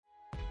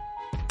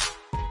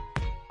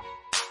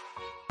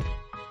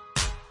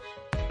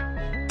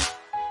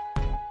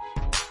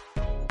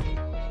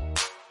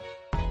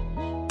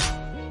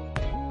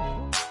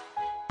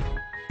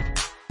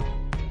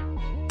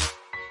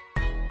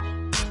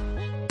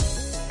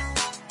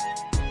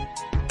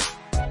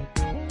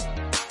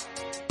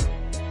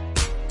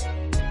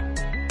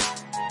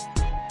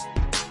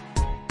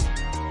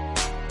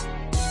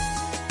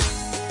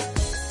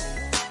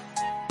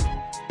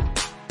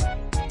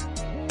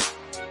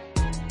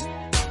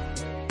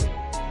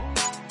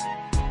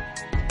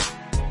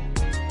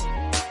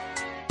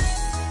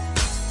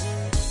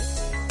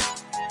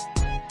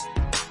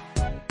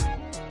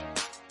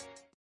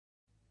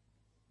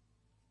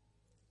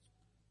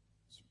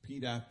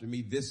Repeat after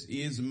me. This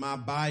is my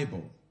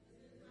Bible.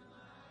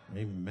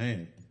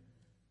 Amen.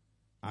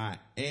 I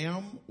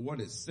am what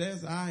it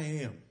says I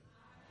am.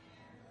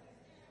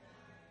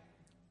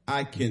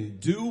 I can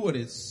do what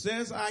it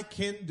says I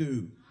can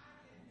do.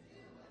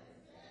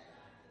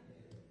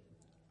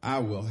 I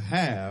will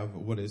have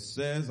what it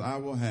says I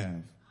will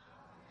have.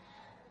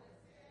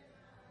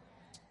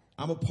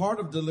 I'm a part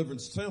of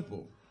Deliverance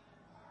Temple,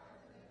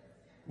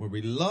 where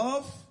we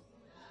love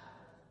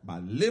by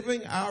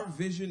living our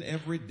vision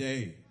every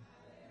day.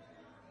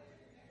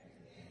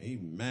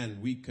 Amen.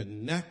 We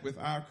connect with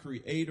our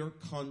Creator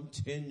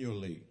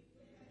continually.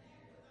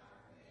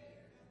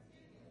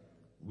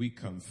 We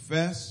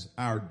confess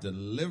our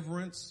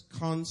deliverance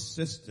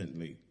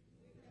consistently.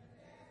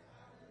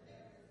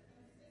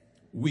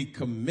 We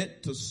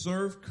commit to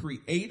serve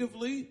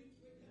creatively.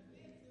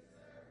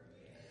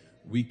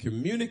 We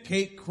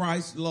communicate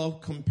Christ's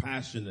love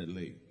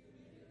compassionately.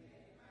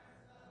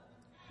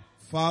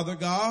 Father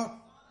God,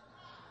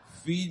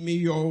 feed me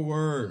your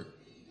word.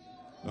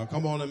 Now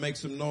come on and make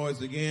some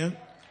noise again.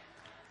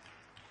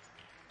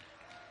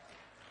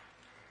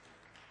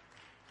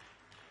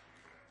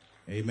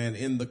 Amen.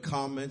 In the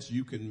comments,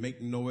 you can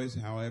make noise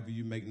however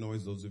you make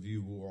noise, those of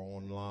you who are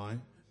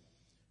online.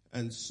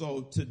 And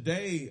so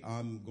today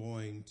I'm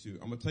going to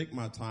take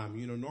my time.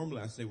 You know,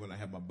 normally I say when I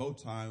have my bow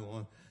tie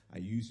on, I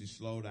usually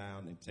slow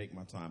down and take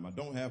my time. I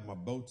don't have my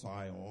bow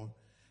tie on.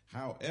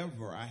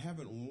 However, I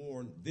haven't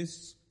worn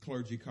this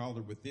clergy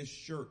collar with this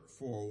shirt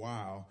for a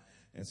while.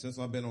 And since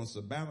I've been on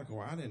sabbatical,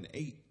 I done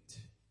ate.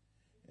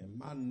 And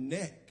my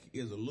neck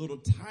is a little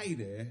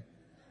tighter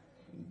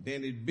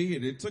than it be.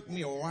 It took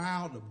me a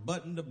while to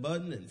button the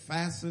button and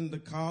fasten the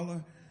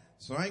collar.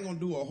 So I ain't going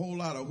to do a whole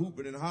lot of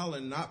hooping and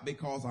hollering, not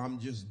because I'm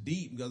just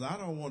deep, because I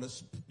don't want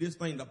this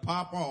thing to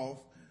pop off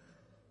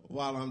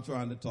while I'm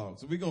trying to talk.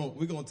 So we're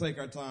going to take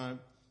our time.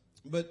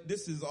 But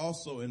this is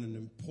also an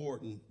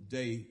important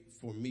day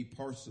for me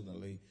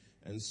personally.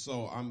 And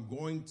so I'm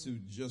going to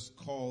just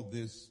call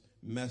this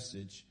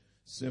message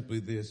simply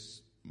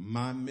this: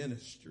 my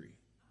ministry.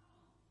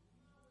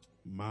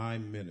 My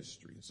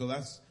ministry. So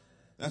that's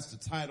the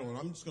title. And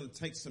I'm just going to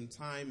take some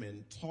time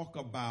and talk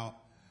about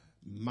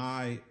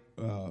my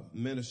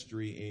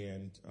ministry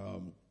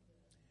and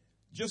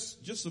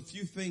just a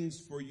few things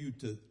for you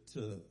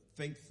to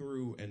think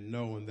through and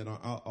know, and then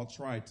I'll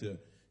try to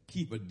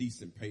keep a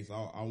decent pace.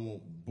 I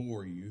won't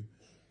bore you.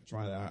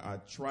 I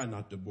try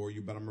not to bore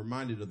you, but I'm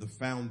reminded of the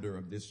founder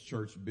of this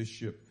church,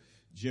 Bishop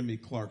Jimmy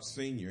Clark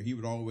Sr. He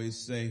would always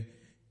say,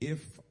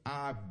 if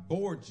I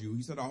bored you,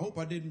 he said, I hope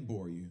I didn't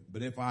bore you,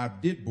 but if I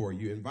did bore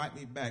you, invite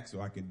me back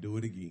so I can do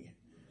it again.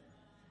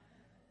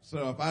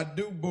 So if I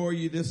do bore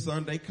you this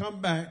Sunday,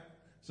 come back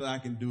so I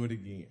can do it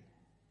again.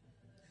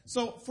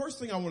 So first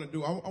thing I want to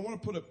do, I want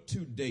to put up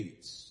two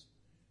dates.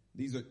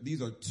 These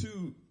are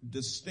two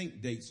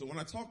distinct dates. So when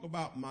I talk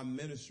about my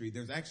ministry,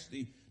 there's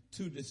actually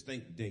two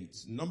distinct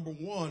dates. Number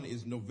one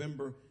is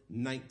November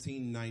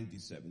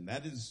 1997.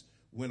 That is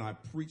when I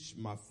preached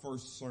my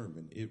first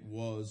sermon. It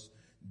was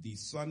the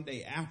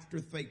Sunday after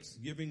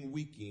Thanksgiving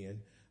weekend.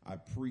 I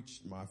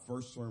preached my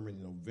first sermon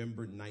in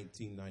November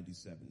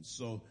 1997.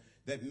 So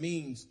that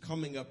means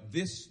coming up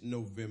this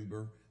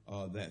November,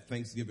 that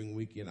Thanksgiving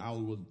weekend, I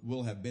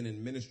will have been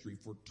in ministry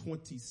for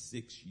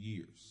 26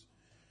 years.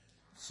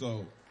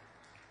 So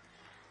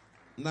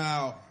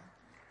now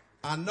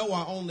I know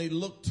I only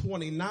look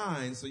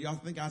 29, so y'all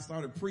think I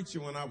started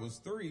preaching when I was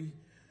 3.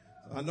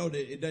 I know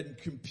that it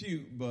doesn't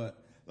compute, but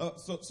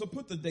so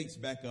put the dates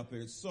back up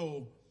there.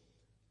 So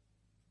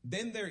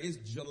then there is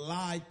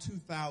July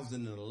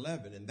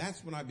 2011, and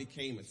that's when I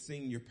became a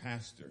senior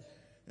pastor.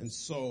 And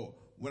so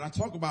when I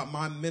talk about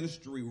my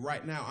ministry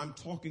right now, I'm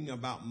talking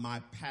about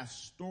my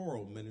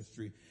pastoral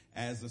ministry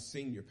as a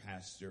senior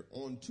pastor.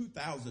 On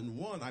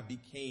 2001, I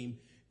became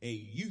a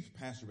youth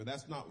pastor, but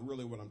that's not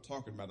really what I'm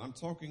talking about. I'm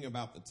talking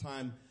about the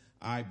time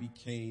I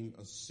became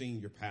a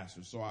senior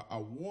pastor. So I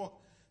want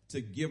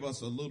to give us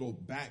a little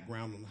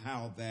background on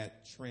how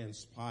that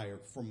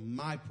transpired from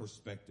my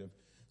perspective.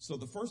 So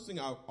the first thing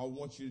I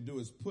want you to do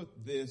is put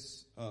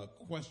this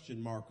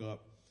question mark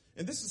up.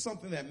 And this is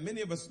something that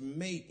many of us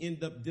may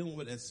end up dealing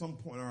with at some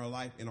point in our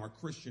life, in our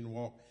Christian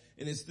walk.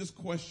 And it's this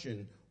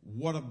question: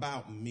 what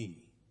about me?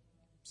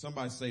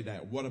 Somebody say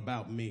that. What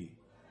about me?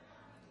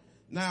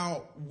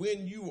 Now,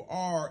 when you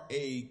are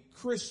a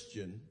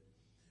Christian,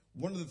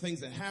 one of the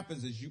things that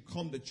happens is you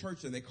come to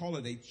church, and they call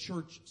it a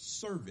church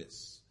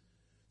service.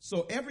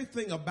 So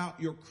everything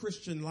about your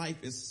Christian life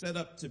is set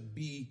up to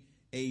be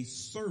a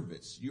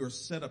service. You're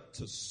set up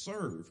to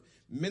serve.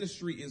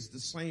 Ministry is the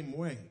same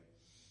way.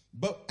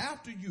 But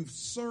after you've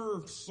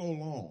served so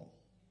long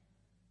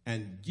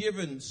and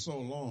given so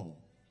long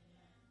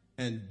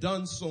and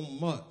done so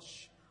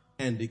much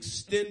and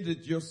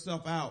extended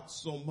yourself out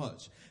so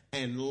much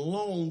and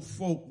loaned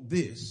folk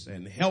this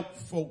and helped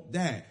folk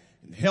that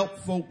and helped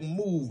folk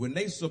move when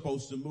they're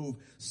supposed to move,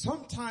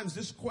 sometimes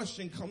this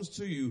question comes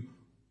to you: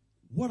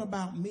 what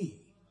about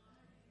me?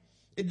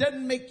 It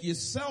doesn't make you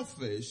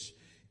selfish.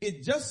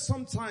 It just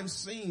sometimes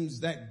seems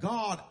that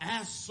God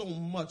asks so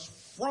much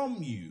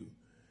from you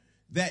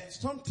that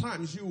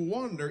sometimes you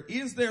wonder,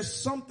 is there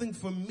something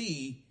for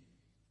me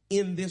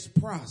in this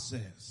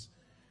process?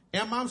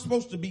 Am I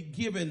supposed to be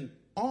given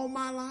all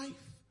my life,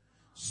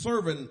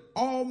 serving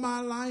all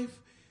my life?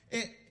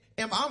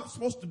 Am I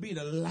supposed to be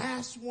the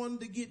last one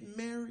to get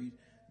married,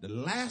 the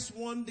last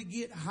one to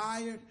get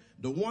hired,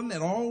 the one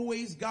that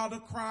always got to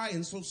cry?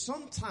 And so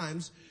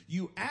sometimes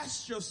you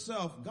ask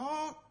yourself,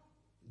 God,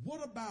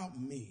 what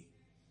about me?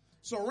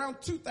 So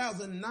around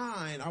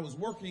 2009, I was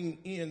working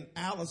in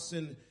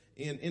Allison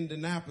in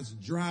Indianapolis,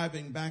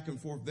 driving back and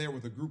forth there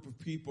with a group of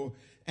people.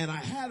 And I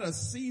had a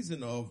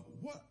season of,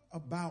 what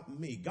about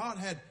me? God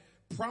had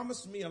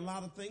promised me a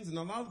lot of things, and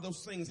a lot of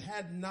those things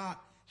had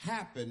not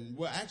happened.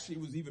 Well, actually,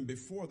 it was even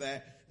before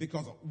that,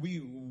 because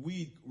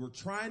we were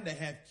trying to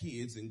have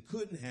kids and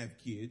couldn't have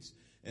kids.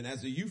 And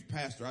as a youth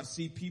pastor, I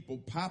see people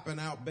popping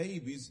out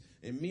babies,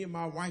 and me and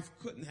my wife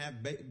couldn't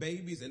have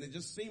babies. And it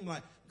just seemed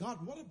like,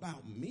 God, what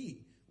about me?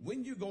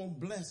 When you gonna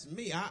bless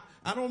me?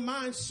 I don't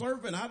mind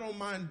serving. I don't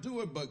mind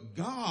doing, but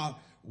God,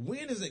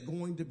 when is it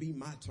going to be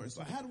my turn?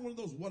 So I had one of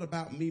those what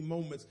about me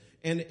moments,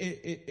 and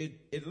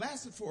it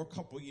lasted for a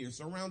couple of years.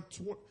 So around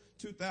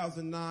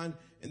 2009,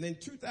 and then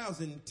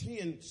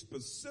 2010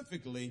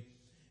 specifically,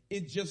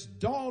 it just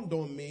dawned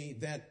on me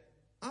that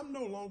I'm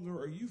no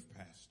longer a youth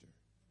pastor.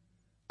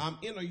 I'm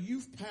in a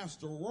youth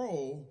pastor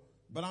role,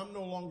 but I'm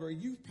no longer a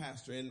youth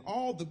pastor. And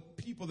all the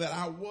people that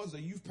I was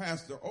a youth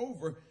pastor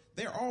over,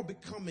 they're all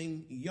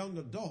becoming young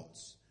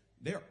adults.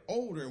 They're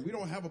older, and we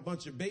don't have a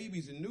bunch of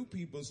babies and new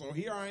people. So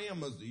here I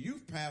am as the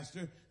youth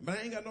pastor, but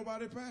I ain't got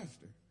nobody to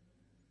pastor.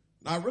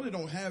 Now, I really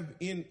don't have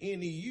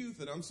any youth,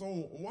 and I'm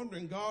so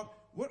wondering, God,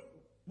 what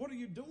are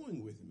you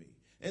doing with me?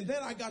 And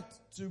then I got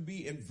to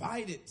be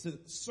invited to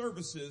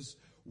services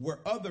where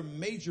other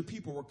major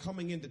people were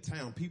coming into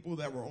town, people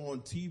that were on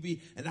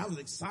TV, and I was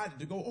excited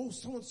to go. Oh,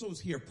 so-and-so's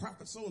here,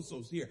 prophet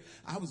so-and-so's here.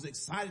 I was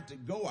excited to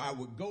go.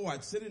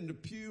 I'd sit in the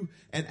pew,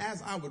 and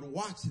as I would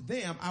watch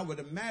them, I would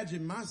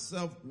imagine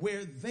myself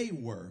where they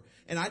were.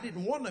 And I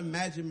didn't want to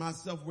imagine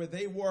myself where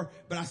they were,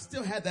 but I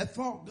still had that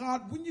thought,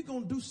 God, when you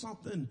going to do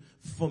something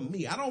for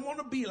me? I don't want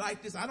to be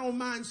like this. I don't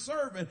mind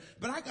serving,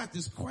 but I got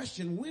this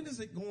question, when is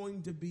it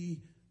going to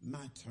be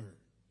my turn?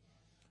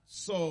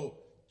 So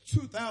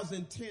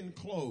 2010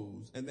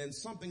 closed, and then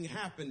something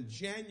happened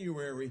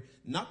January,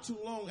 not too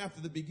long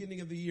after the beginning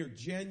of the year,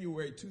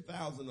 January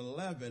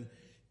 2011,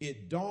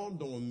 it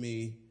dawned on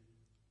me,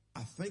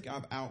 I think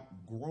I've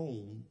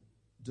outgrown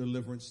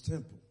Deliverance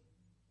Temple.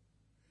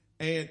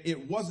 And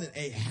it wasn't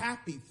a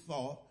happy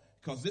thought,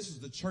 because this is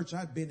the church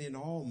I've been in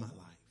all my life.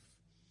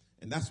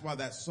 And that's why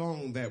that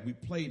song that we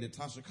played that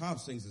Tasha Cobb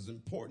sings is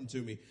important to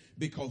me,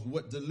 because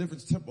what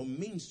Deliverance Temple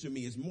means to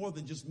me is more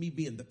than just me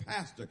being the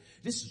pastor.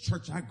 This is a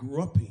church I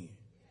grew up in.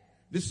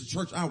 This is a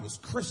church I was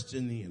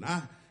Christian in.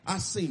 I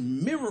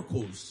seen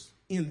miracles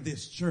in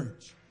this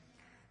church.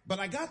 But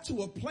I got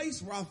to a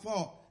place where I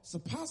thought it's a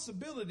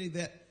possibility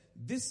that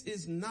this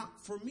is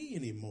not for me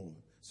anymore.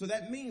 So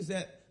that means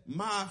that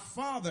my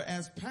father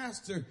as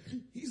pastor,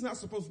 he's not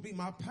supposed to be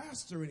my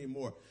pastor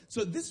anymore.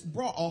 So this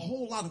brought a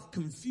whole lot of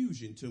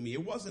confusion to me.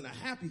 It wasn't a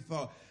happy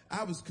thought.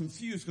 I was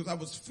confused because I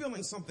was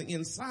feeling something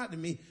inside of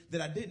me that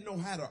I didn't know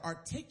how to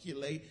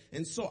articulate.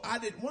 And so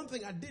one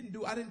thing I didn't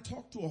do, I didn't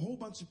talk to a whole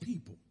bunch of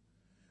people.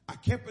 I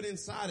kept it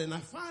inside, and I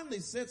finally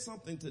said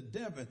something to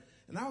Devin,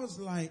 and I was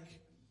like,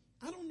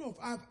 I don't know if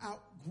I've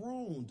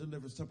outgrown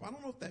Deliverance Temple. I don't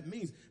know what that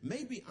means.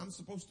 Maybe I'm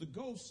supposed to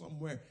go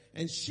somewhere.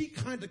 And she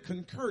kind of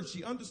concurred.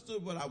 She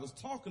understood what I was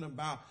talking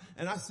about.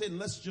 And I said,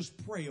 let's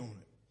just pray on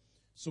it.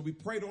 So we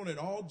prayed on it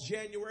all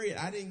January, and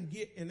I didn't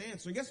get an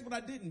answer. And guess what I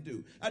didn't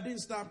do? I didn't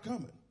stop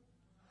coming.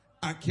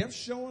 I kept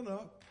showing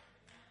up,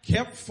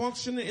 kept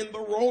functioning in the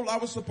role I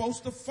was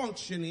supposed to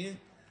function in.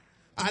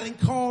 I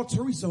didn't call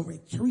Teresa over.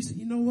 Teresa,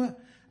 you know what?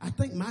 I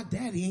think my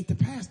daddy ain't the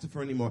pastor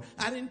for anymore.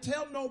 I didn't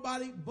tell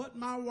nobody but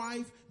my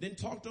wife, didn't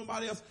talk to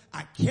nobody else.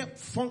 I kept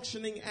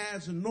functioning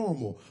as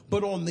normal.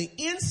 But on the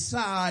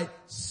inside,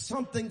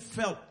 something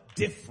felt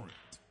different.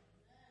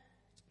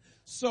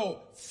 So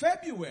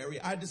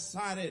February, I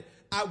decided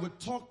I would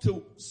talk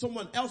to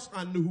someone else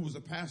I knew who was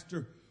a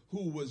pastor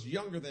who was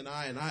younger than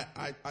I, and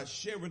I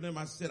shared with them,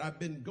 I said, I've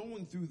been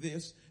going through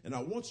this, and I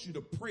want you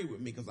to pray with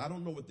me, because I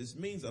don't know what this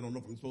means. I don't know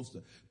if I'm supposed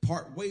to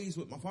part ways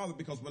with my father,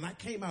 because when I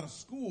came out of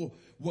school,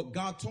 what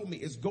God told me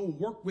is go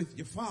work with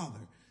your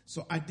father.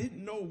 So I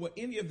didn't know what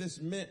any of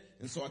this meant,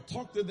 and so I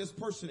talked to this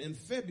person in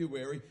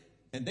February,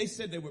 and they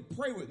said they would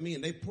pray with me,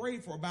 and they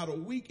prayed for about a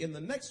week, and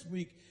the next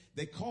week,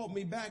 they called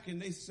me back,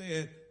 and they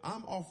said,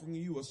 I'm offering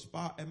you a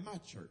spot at my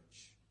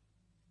church.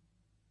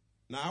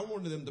 Now, I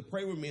wanted them to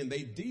pray with me, and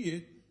they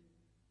did.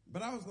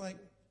 But I was like,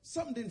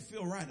 something didn't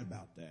feel right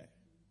about that.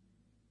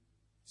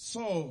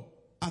 So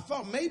I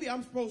thought maybe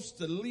I'm supposed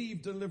to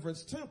leave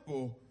Deliverance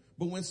Temple,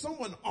 but when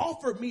someone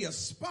offered me a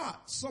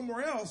spot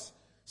somewhere else,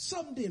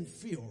 something didn't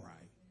feel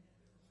right.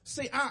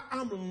 See,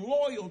 I'm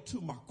loyal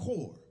to my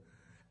core.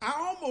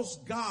 I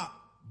almost got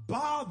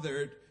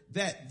bothered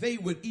that they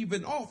would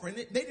even offer, and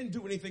they didn't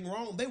do anything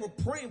wrong. They were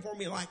praying for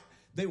me like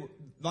They were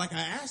like I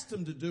asked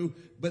them to do,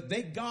 but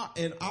they thought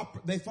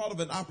of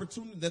an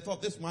opportunity. They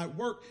thought this might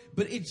work,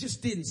 but it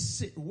just didn't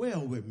sit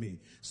well with me.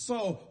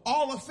 So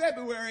all of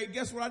February,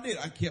 guess what I did?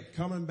 I kept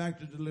coming back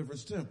to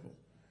Deliverance Temple.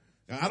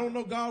 Now, I don't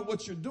know, God,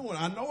 what you're doing.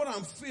 I know what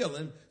I'm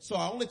feeling. So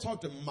I only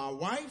talked to my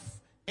wife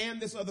and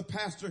this other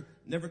pastor,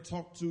 never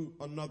talked to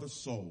another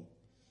soul.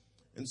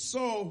 And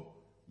so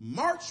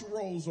March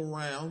rolls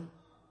around,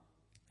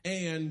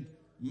 and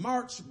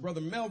March,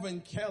 Brother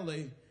Melvin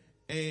Kelly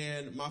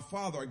and my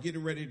father are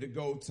getting ready to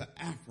go to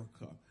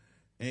Africa.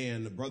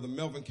 And Brother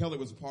Melvin Kelly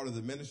was a part of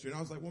the ministry. And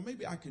I was like, well,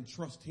 maybe I can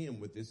trust him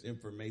with this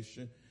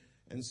information.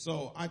 And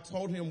so I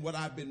told him what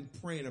I've been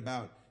praying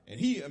about. And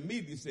he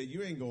immediately said,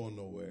 you ain't going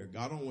nowhere.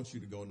 God don't want you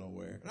to go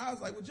nowhere. And I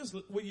was like,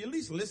 well, will you at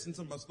least listen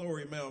to my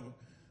story, Melvin?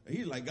 And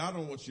he's like, God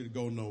don't want you to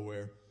go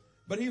nowhere.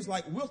 But he was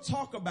like, we'll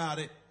talk about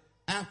it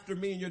after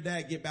me and your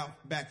dad get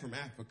back from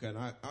Africa. And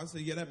I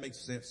said, yeah, that makes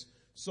sense.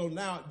 So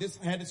now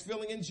I had this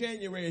feeling in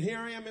January, and here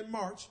I am in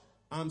March.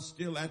 I'm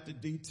still at the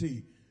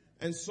DT.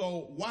 And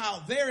so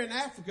while they're in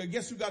Africa,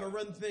 guess who got to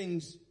run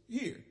things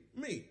here?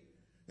 Me.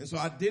 And so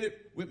I did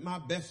it with my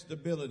best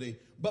ability.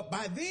 But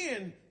by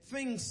then,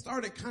 things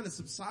started kind of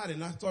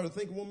subsiding. I started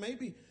thinking, well,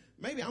 maybe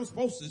I'm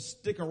supposed to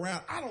stick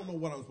around. I don't know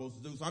what I'm supposed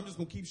to do, so I'm just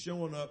going to keep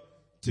showing up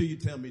till you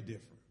tell me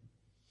different.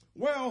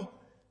 Well,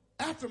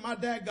 after my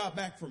dad got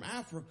back from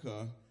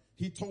Africa,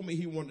 he told me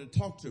he wanted to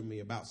talk to me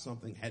about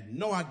something. Had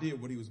no idea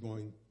what he was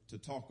going to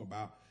talk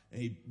about.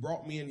 And he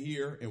brought me in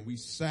here, and we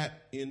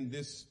sat in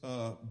this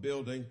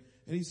building,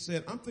 and he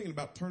said, I'm thinking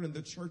about turning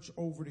the church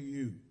over to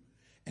you.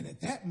 And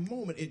at that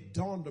moment, it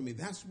dawned on me.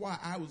 That's why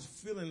I was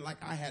feeling like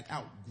I had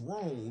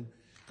outgrown,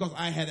 because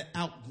I had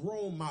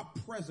outgrown my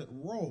present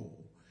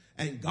role.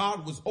 And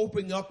God was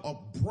opening up a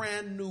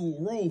brand new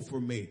role for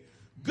me.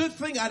 Good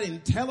thing I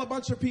didn't tell a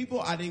bunch of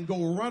people. I didn't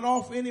go run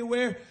off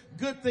anywhere.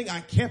 Good thing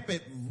I kept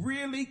it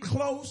really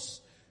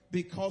close,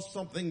 because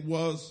something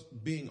was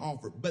being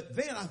offered. But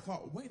then I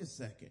thought, wait a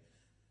second.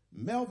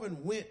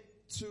 Melvin went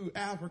to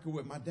Africa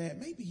with my dad.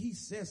 Maybe he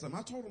said something.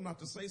 I told him not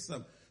to say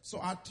something. So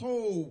I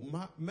told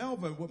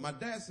Melvin what my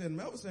dad said.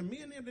 Melvin said,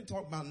 me and him didn't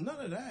talk about none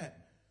of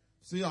that.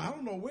 See, I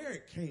don't know where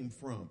it came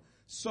from.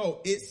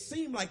 So it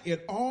seemed like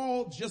it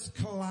all just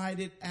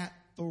collided at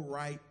the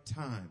right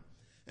time.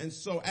 And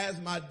so as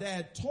my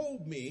dad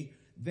told me,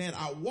 then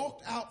I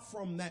walked out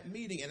from that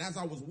meeting. And as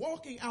I was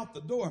walking out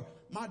the door,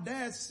 my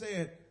dad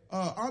said,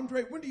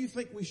 Andre, when do you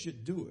think we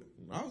should do it?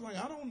 I was like,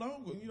 I don't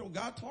know.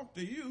 God talked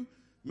to you.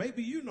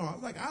 Maybe you know. I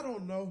was like, I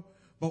don't know.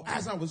 But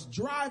as I was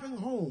driving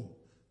home,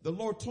 the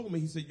Lord told me,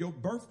 he said, your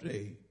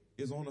birthday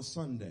is on a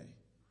Sunday.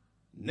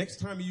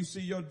 Next time you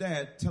see your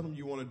dad, tell him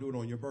you want to do it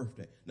on your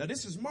birthday. Now,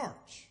 this is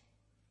March.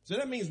 So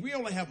that means we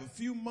only have a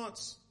few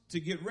months to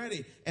get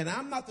ready. And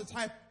I'm not the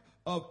type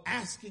of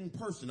asking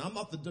person. I'm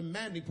not the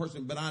demanding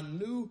person. But I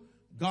knew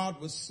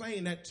God was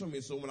saying that to me.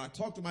 So when I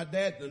talked to my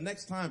dad the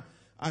next time,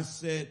 I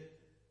said,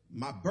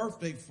 my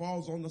birthday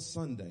falls on a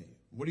Sunday.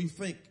 What do you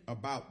think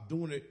about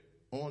doing it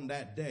on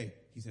that day?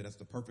 He said, that's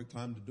the perfect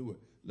time to do it.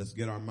 Let's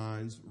get our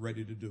minds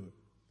ready to do it.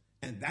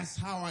 And that's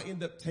how I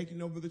end up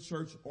taking over the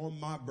church on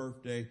my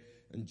birthday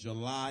in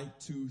July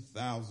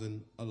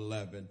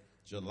 2011,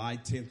 July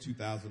 10th,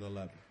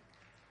 2011.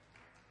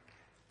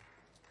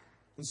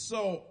 And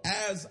so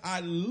as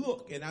I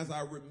look and as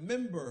I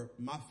remember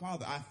my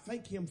father, I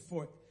thank him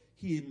for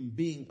him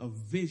being a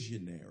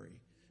visionary.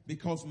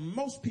 Because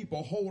most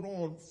people hold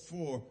on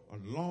for a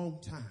long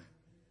time.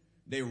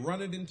 They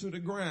run it into the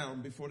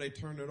ground before they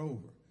turn it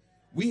over.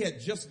 We had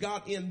just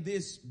got in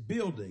this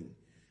building,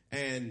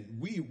 and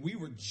we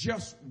were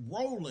just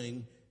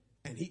rolling,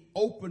 and he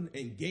opened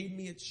and gave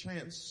me a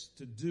chance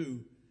to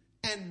do,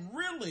 and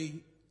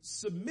really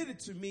submitted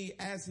to me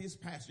as his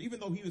pastor. Even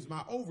though he was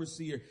my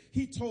overseer,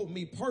 he told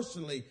me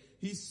personally,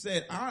 he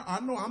said, I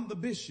know I'm the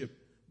bishop,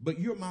 but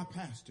you're my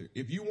pastor.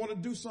 If you want to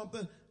do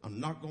something, I'm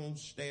not going to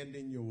stand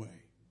in your way.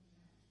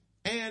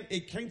 And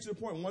it came to the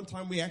point one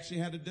time we actually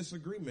had a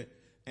disagreement,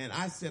 and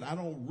I said, I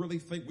don't really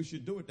think we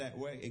should do it that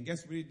way. And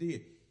guess what he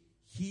did?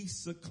 He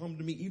succumbed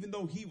to me. Even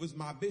though he was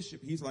my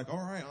bishop, he's like, all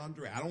right,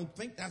 Andre, I don't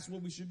think that's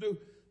what we should do,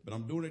 but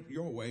I'm doing it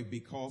your way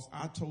because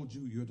I told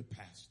you you're the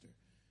pastor.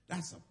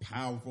 That's a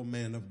powerful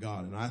man of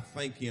God, and I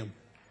thank him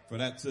for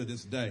that to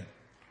this day.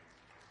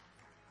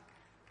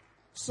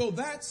 So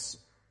that's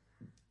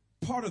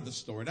part of the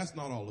story. That's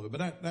not all of it,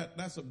 but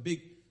that's a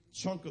big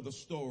chunk of the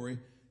story.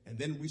 And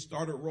then we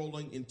started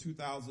rolling in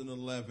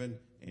 2011,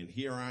 and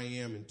here I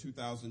am in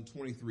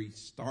 2023,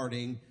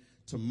 starting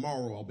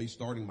tomorrow. I'll be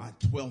starting my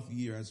 12th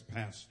year as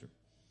pastor.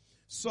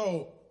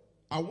 So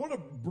I want to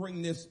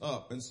bring this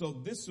up. And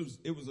so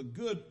it was a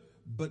good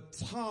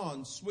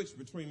baton switch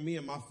between me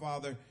and my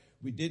father.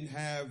 We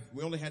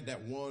only had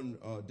that one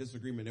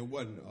disagreement. It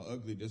wasn't an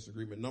ugly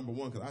disagreement. Number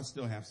one, because I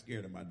still half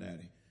scared of my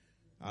daddy.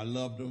 I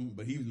loved him,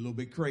 but he was a little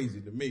bit crazy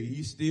to me.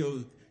 He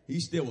still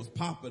was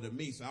Papa to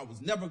me, so I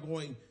was never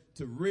going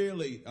to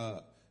really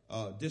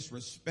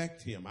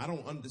disrespect him. I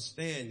don't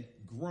understand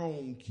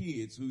grown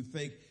kids who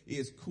think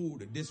it's cool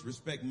to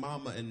disrespect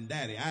mama and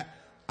daddy.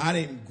 I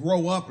didn't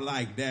grow up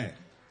like that.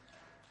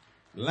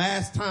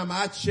 Last time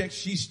I checked,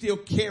 she still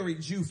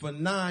carried you for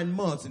 9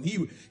 months, and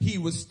he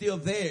was still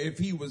there if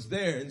he was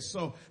there. And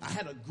so I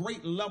had a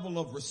great level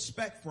of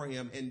respect for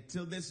him. And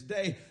till this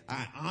day,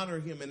 I honor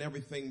him in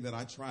everything that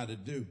I try to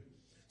do.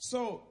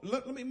 So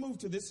let me move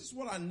to this. This is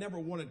what I never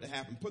wanted to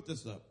happen. Put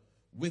this up.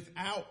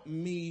 Without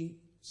me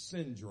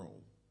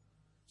syndrome.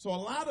 So a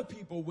lot of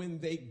people, when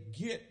they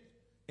get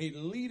a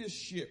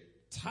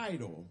leadership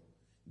title,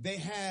 they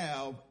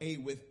have a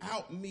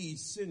without me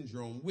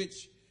syndrome,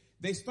 which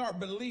they start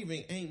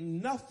believing ain't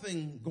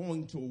nothing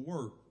going to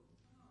work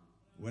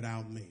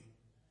without me.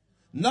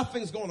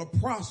 Nothing's going to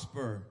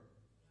prosper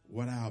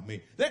without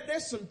me.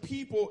 There's some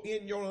people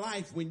in your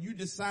life, when you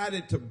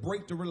decided to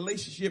break the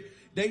relationship,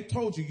 they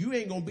told you, you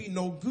ain't going to be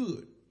no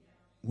good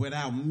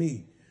without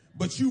me.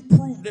 But you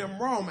proved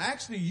them wrong.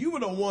 Actually, you were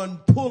the one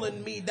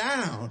pulling me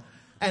down.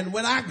 And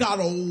when I got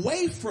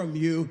away from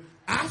you,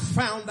 I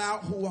found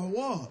out who I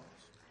was.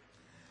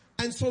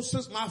 And so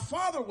since my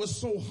father was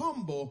so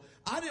humble,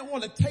 I didn't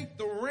want to take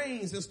the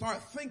reins and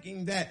start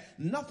thinking that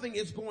nothing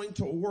is going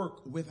to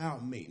work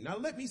without me. Now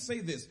let me say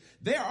this.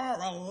 There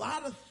are a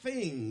lot of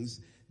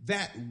things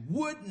that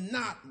would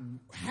not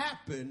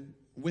happen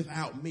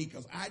without me,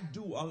 because I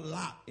do a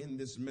lot in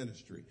this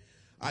ministry.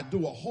 I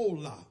do a whole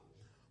lot.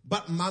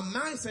 But my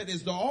mindset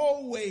is to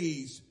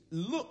always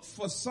look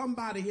for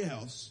somebody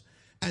else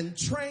and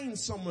train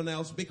someone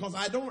else, because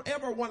I don't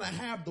ever want to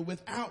have the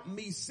without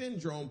me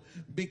syndrome,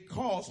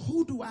 because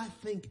who do I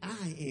think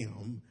I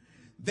am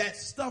that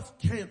stuff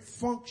can't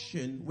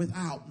function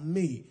without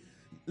me?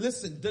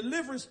 Listen,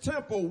 Deliverance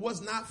Temple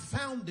was not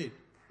founded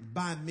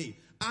by me.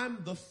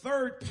 I'm the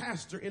third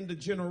pastor in the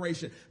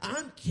generation.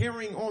 I'm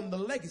carrying on the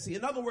legacy.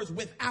 In other words,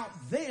 without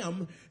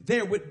them,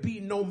 there would be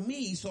no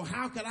me. So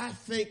how could I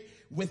think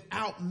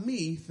without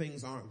me,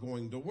 things aren't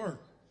going to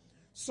work?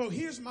 So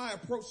here's my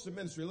approach to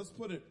ministry. Let's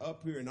put it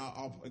up here and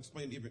I'll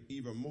explain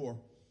even more.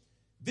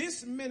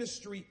 This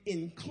ministry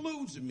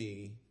includes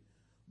me,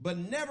 but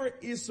never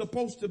is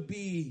supposed to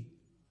be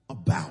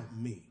about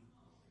me.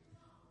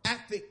 At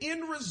the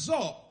end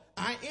result,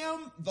 I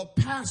am the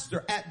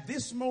pastor at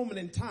this moment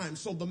in time.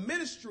 So the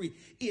ministry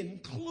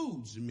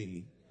includes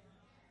me,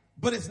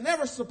 but it's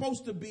never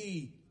supposed to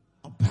be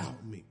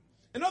about me.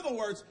 In other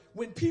words,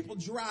 when people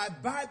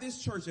drive by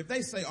this church, if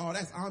they say, oh,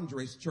 that's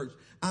Andre's church,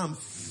 I'm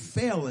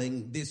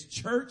failing this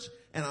church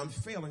and I'm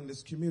failing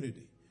this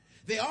community.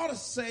 They ought to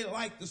say,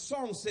 like the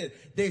song said,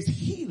 there's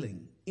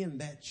healing in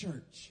that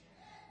church.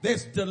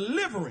 There's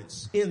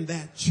deliverance in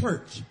that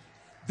church.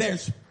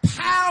 There's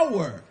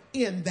power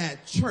in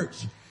that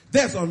church.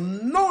 There's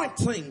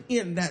anointing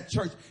in that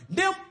church.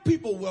 Them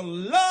people will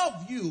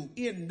love you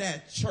in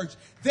that church.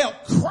 They'll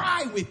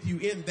cry with you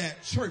in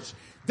that church.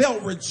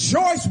 They'll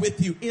rejoice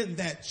with you in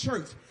that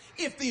church.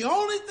 If the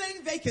only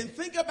thing they can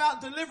think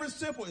about Deliverance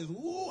Temple is,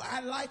 ooh,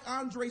 I like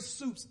Andre's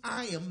suits,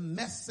 I am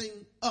messing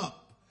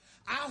up.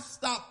 I'll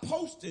stop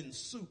posting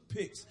suit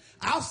pics.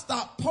 I'll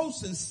stop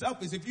posting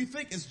selfies. If you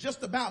think it's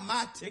just about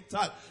my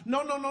TikTok,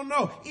 no.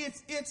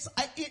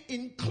 It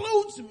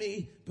includes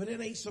me, but it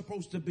ain't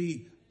supposed to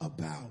be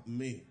about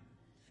me.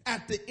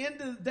 At the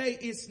end of the day,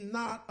 it's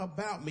not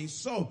about me.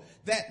 So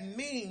that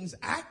means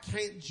I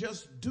can't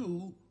just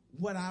do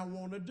what I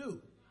want to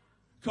do,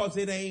 because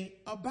it ain't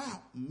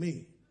about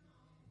me.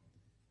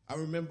 I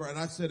remember, and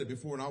I said it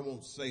before, and I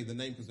won't say the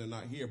name because they're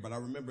not here, but I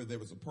remember there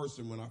was a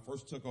person when I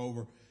first took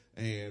over,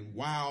 and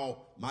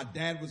while my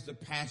dad was the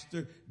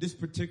pastor, this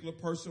particular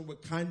person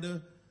would kind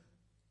of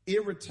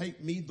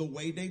irritate me the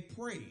way they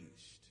praised.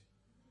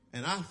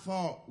 And I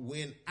thought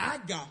when I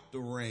got the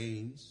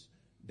reins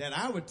that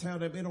I would tell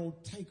them it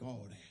don't take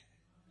all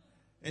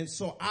that. And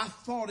so I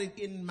thought it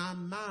in my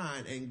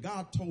mind, and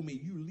God told me,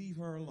 you leave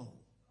her alone.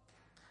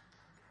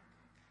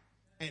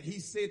 And he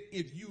said,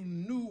 if you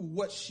knew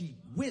what she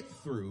went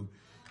through,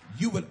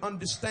 you would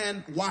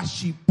understand why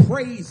she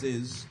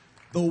praises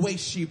the way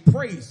she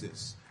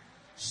praises.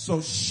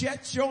 So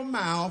shut your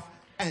mouth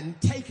and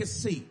take a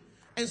seat.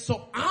 And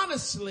so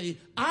honestly,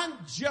 I'm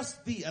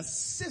just the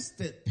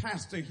assistant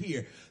pastor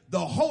here. The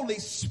Holy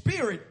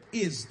Spirit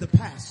is the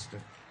pastor.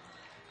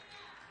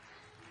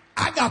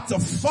 I got to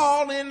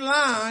fall in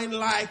line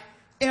like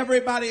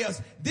everybody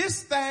else.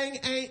 This thing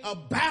ain't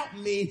about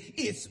me.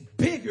 It's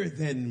bigger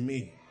than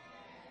me.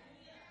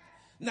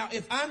 Now,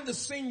 if I'm the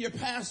senior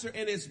pastor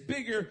and it's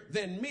bigger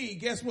than me,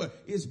 guess what?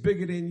 It's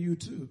bigger than you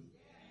too.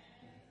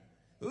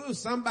 Ooh,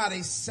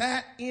 somebody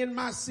sat in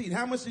my seat.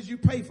 How much did you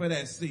pay for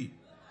that seat?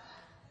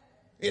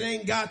 It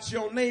ain't got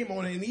your name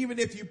on it. And even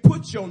if you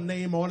put your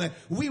name on it,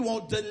 we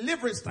want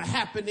deliverance to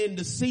happen in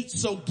the seat.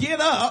 So get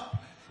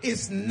up.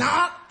 It's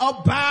not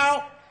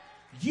about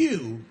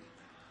you.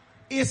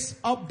 It's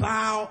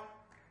about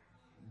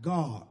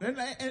God.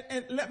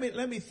 And let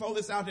me throw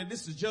this out there.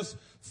 This is just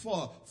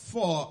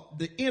for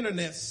the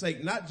internet's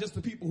sake, not just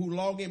the people who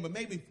log in, but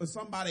maybe for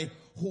somebody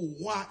who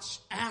watch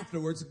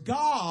afterwards.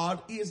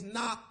 God is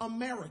not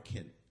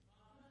American.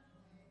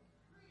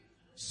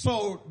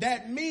 So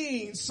that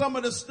means some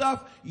of the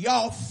stuff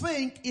y'all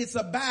think it's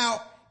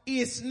about,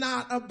 it's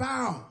not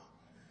about.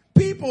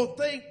 People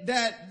think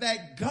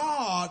that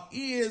God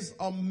is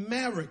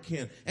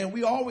American, and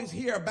we always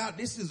hear about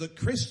this is a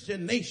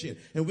Christian nation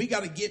and we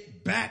got to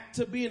get back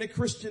to being a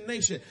Christian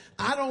nation.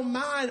 I don't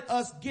mind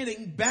us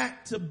getting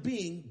back to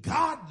being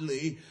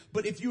godly,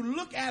 but if you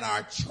look at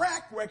our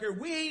track record,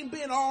 we ain't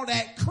been all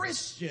that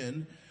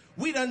Christian.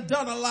 We done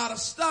a lot of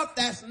stuff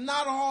that's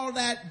not all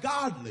that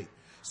godly.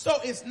 So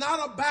it's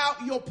not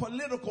about your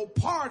political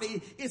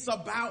party, it's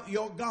about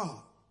your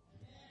God.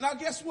 Now,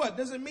 guess what?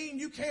 Does it mean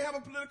you can't have a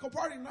political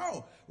party?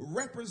 No.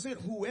 Represent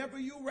whoever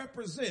you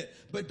represent,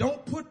 but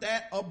don't put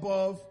that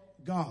above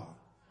God.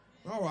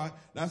 All right.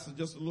 That's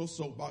just a little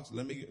soapbox.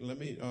 Let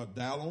me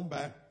dial on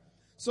back.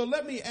 So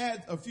let me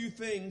add a few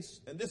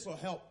things, and this will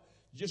help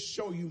just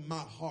show you my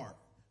heart.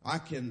 I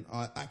can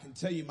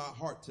tell you my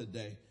heart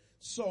today.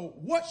 So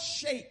what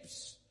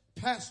shapes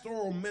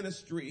pastoral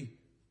ministry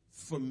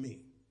for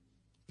me?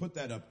 Put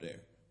that up there.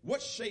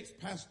 What shapes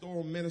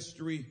pastoral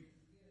ministry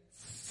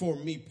for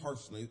me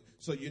personally?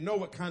 So you know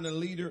what kind of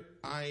leader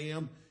I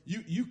am.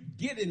 You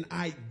get an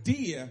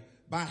idea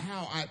by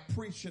how I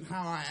preach and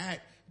how I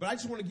act. But I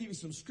just want to give you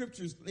some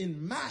scriptures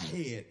in my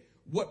head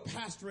what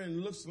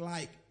pastoring looks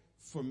like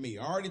for me.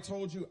 I already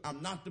told you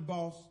I'm not the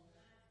boss.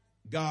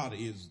 God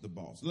is the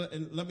boss.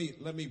 And let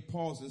me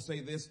pause and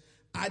say this.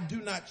 I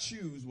do not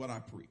choose what I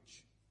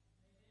preach.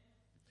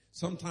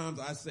 Sometimes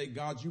I say,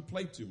 God, you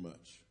play too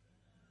much.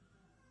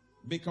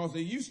 Because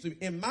it used to,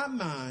 in my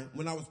mind,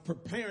 when I was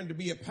preparing to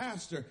be a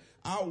pastor,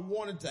 I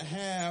wanted to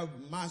have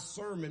my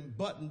sermon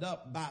buttoned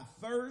up by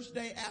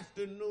Thursday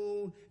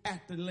afternoon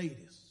at the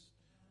latest.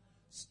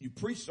 You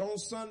preached on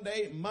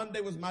Sunday.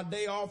 Monday was my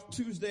day off.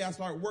 Tuesday, I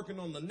started working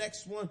on the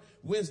next one.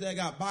 Wednesday, I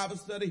got Bible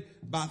study.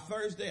 By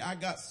Thursday, I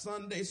got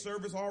Sunday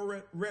service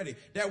already.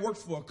 That worked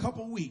for a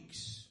couple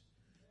weeks.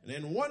 And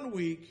then 1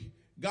 week,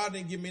 God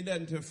didn't give me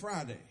nothing until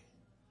Friday.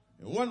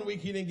 And 1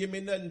 week, he didn't give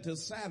me nothing until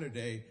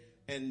Saturday.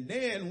 And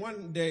then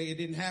one day it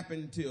didn't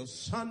happen until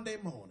Sunday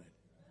morning.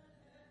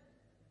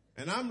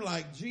 And I'm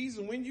like,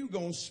 Jesus, when you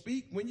gonna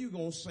speak? When you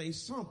gonna say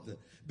something?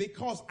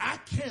 Because I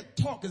can't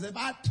talk. Because if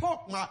I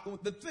talk,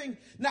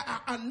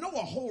 I know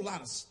a whole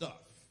lot of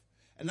stuff.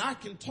 And I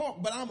can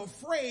talk, but I'm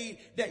afraid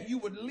that you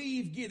would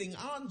leave getting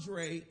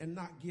Andre and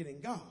not getting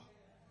God.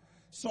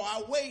 So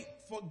I wait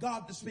for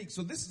God to speak.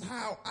 So this is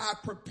how I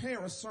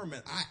prepare a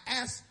sermon. I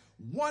ask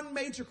one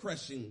major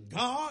question.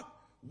 God,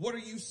 what are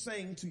you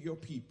saying to your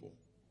people?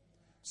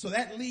 So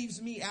that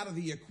leaves me out of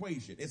the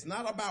equation. It's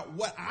not about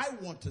what I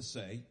want to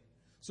say.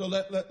 So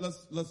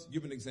let's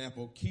give an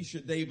example.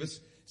 Keisha Davis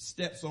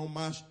steps on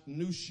my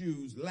new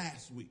shoes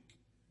last week.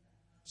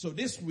 So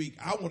this week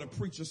I want to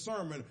preach a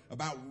sermon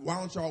about why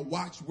don't y'all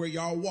watch where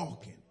y'all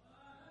walking.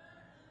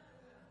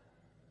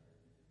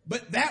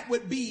 But that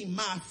would be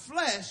my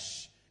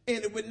flesh,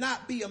 and it would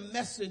not be a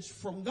message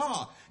from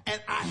God.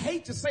 And I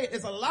hate to say it,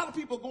 there's a lot of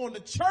people going to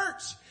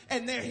church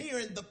and they're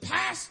hearing the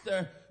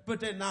pastor,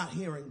 but they're not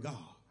hearing God.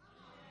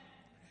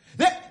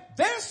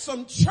 There's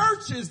some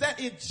churches that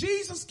if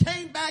Jesus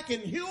came back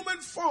in human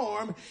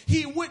form,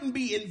 he wouldn't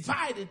be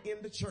invited in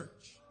the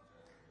church.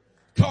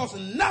 Because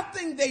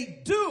nothing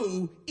they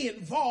do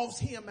involves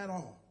him at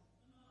all.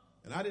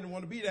 And I didn't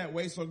want to be that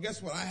way, so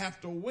guess what? I have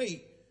to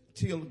wait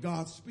till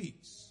God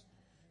speaks.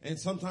 And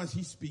sometimes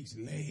he speaks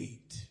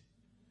late.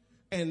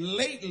 And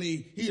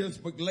lately, he just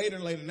spoke later.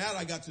 Now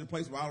I got to the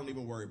place where I don't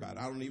even worry about it.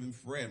 I don't even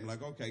fret. I'm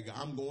like, okay,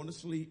 I'm going to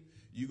sleep.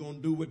 You're going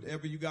to do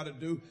whatever you got to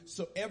do.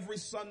 So every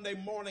Sunday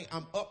morning,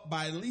 I'm up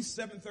by at least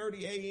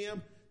 7:30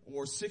 a.m.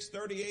 or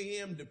 6:30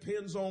 a.m.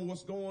 Depends on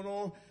what's going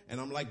on. And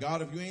I'm like,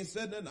 God, if you ain't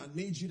said nothing, I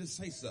need you to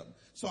say something.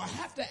 So I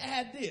have to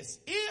add this.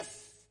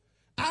 If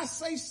I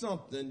say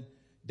something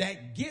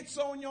that gets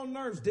on your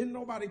nerves, didn't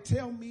nobody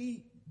tell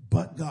me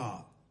but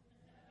God.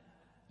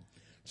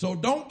 So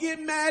don't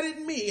get mad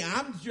at me.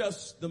 I'm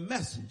just the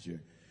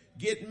messenger.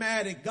 Get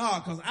mad at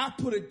God because I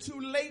put it too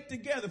late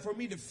together for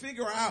me to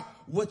figure out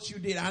what you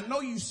did. I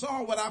know you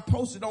saw what I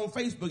posted on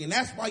Facebook, and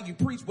that's why you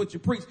preach what you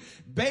preach.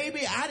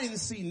 Baby, I didn't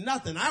see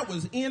nothing. I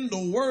was in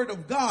the word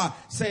of God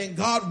saying,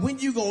 God, when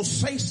you gonna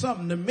say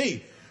something to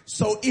me?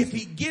 So if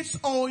he gets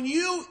on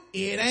you,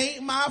 it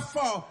ain't my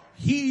fault.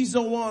 He's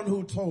the one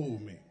who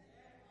told me.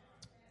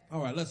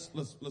 All right, let's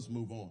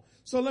move on.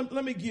 So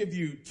let me give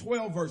you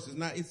 12 verses.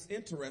 Now, it's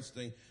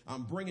interesting.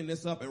 I'm bringing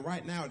this up, and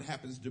right now it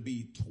happens to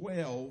be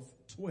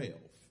 12:12.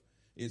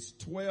 It's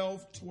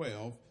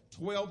 12:12,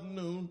 12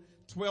 noon,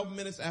 12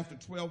 minutes after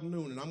 12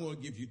 noon, and I'm going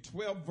to give you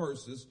 12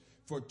 verses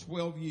for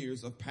 12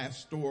 years of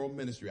pastoral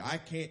ministry. I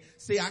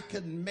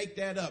couldn't make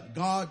that up.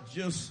 God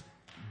just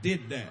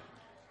did that.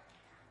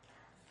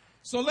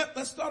 So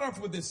let's start off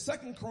with this.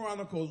 2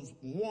 Chronicles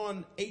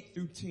 1, 8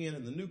 through 10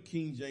 in the New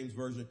King James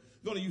Version.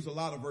 I'm going to use a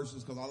lot of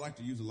verses because I like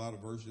to use a lot of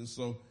versions.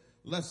 So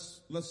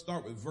let's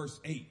start with verse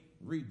 8.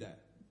 Read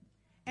that.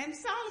 And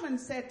Solomon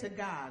said to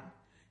God,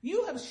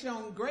 you have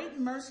shown great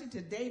mercy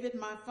to David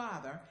my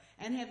father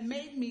and have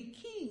made me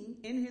king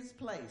in his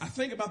place. I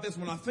think about this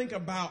when I think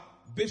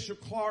about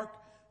Bishop Clark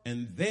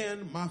and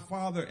then my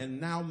father and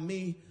now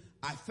me.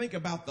 I think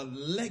about the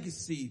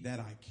legacy that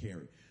I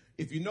carry.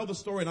 if you know the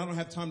story, and I don't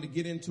have time to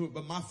get into it,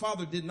 but my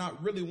father did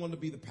not really want to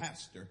be the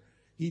pastor.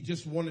 He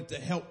just wanted to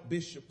help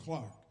Bishop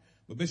Clark.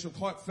 But Bishop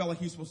Clark felt like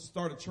he was supposed to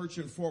start a church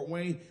in Fort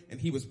Wayne,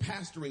 and he was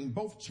pastoring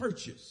both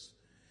churches.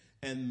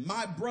 And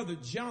my brother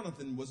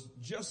Jonathan was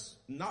just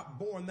not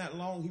born that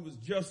long. He was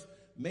just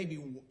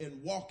maybe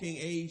in walking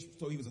age,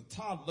 so he was a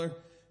toddler.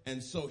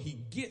 And so he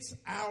gets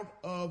out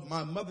of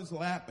my mother's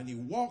lap and he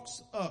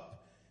walks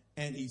up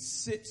and he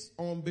sits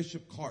on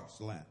Bishop Clark's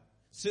lap.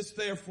 Sits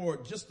there for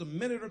just a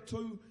minute or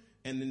two,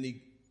 and then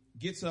he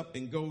gets up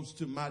and goes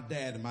to my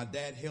dad, and my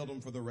dad held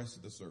him for the rest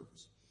of the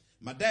service.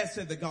 My dad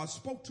said that God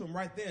spoke to him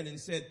right then and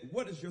said,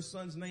 what does your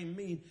son's name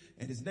mean?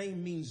 And his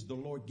name means the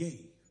Lord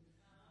gave.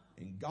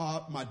 And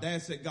my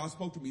dad said God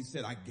spoke to me. He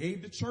said, I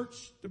gave the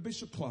church to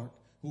Bishop Clark,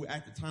 who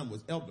at the time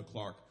was Elder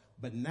Clark,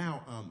 but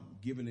now I'm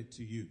giving it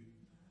to you.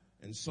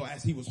 And so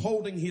as he was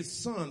holding his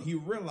son, he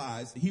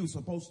realized he was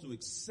supposed to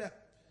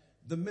accept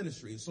the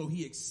ministry. So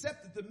he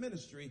accepted the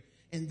ministry,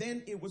 and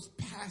then it was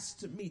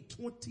passed to me.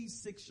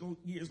 26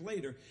 years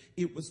later,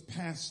 it was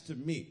passed to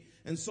me.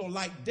 And so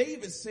like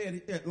David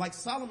said, like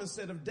Solomon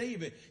said of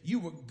David, you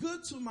were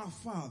good to my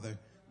father.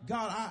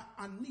 God,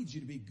 I need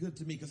you to be good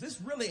to me, because this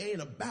really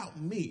ain't about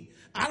me.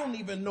 I don't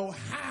even know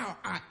how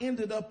I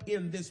ended up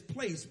in this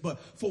place, but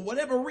for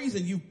whatever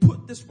reason, you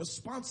put this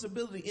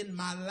responsibility in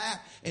my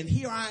lap, and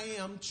here I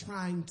am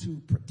trying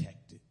to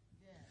protect it.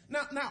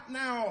 Yeah.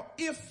 Now,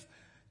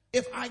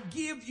 if I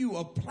give you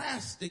a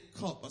plastic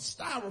cup, a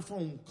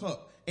styrofoam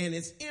cup, and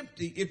it's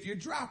empty, if you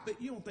drop it,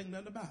 you don't think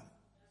nothing about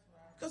it,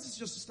 because it's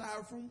just a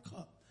styrofoam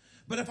cup.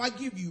 But if I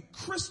give you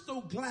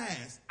crystal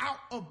glass out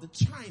of the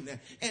china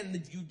and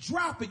if you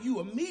drop it, you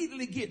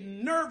immediately get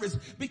nervous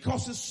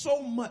because it's so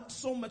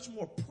much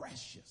more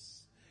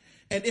precious.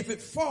 And if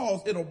it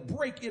falls, it'll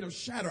break, it'll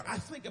shatter. I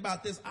think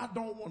about this. I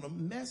don't want to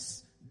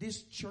mess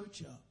this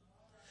church up.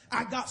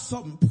 I got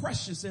something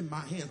precious in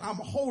my hands. I'm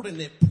holding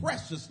it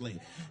preciously.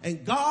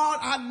 And God,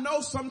 I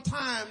know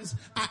sometimes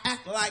I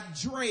act like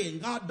Dre,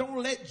 and God,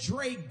 don't let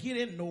Dre get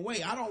in the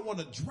way. I don't want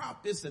to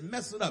drop this and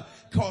mess it up,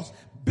 because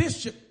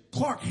Bishop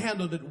Clark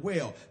handled it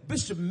well.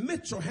 Bishop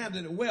Mitchell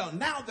handled it well.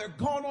 Now they're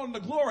gone on to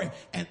glory,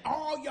 and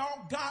all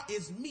y'all got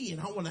is me, and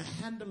I want to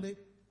handle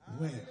it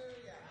well.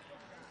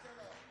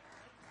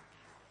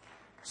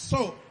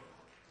 So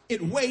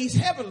it weighs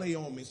heavily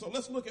on me. So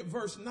let's look at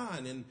verse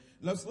 9, and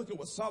let's look at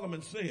what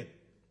Solomon said.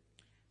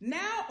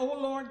 Now, O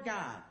Lord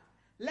God,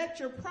 let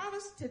your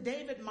promise to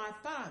David my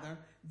father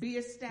be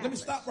established. Let me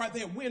stop right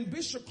there. When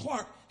Bishop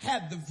Clark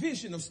had the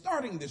vision of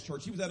starting this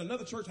church, he was at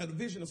another church, had a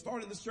vision of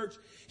starting this church.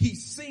 He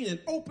seen an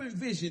open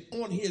vision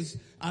on his,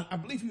 I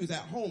believe he was at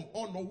home,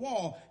 on the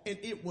wall, and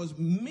it was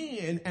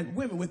men and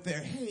women with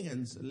their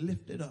hands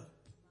lifted up.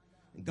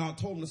 And God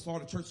told him to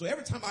start a church. So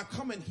every time I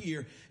come in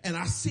here and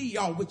I see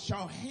y'all with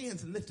y'all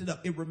hands lifted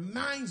up, it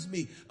reminds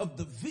me of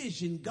the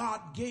vision God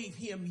gave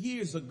him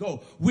years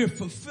ago. We're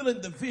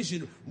fulfilling the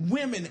vision,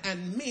 women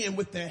and men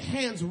with their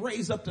hands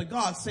raised up to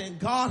God, saying,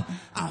 God,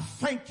 I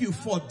thank you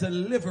for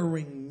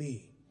delivering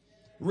me.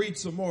 Read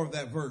some more of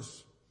that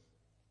verse.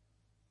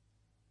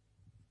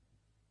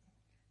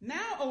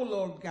 Now, O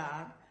Lord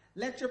God,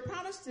 let your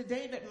promise to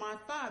David my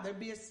father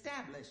be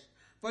established.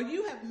 For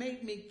you have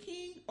made me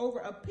king over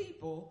a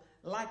people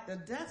like the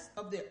dust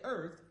of the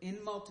earth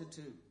in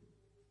multitude.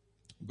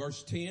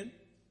 Verse 10.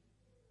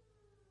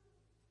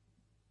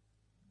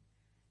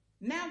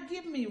 Now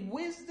give me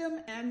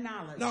wisdom and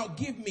knowledge. Now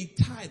give me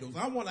titles.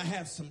 I want to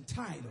have some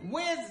titles.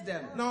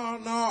 Wisdom. No,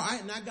 I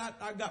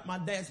got my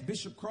dad's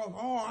Bishop Cross.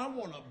 Oh, I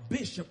want a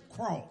Bishop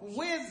Cross.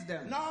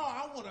 Wisdom. No,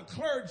 I want a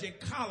clergy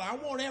collar. I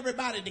want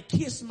everybody to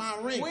kiss my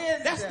ring.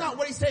 Wisdom. That's not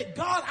what he said.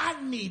 God,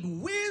 I need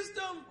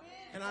wisdom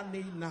and I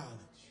need knowledge.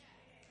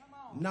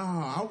 No,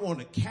 I want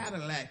a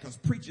Cadillac, because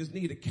preachers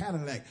need a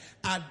Cadillac.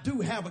 I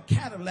do have a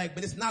Cadillac,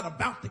 but it's not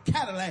about the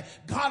Cadillac.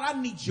 God,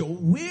 I need your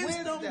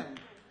wisdom.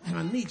 And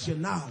I need your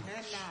knowledge.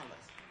 And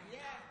knowledge. Yeah.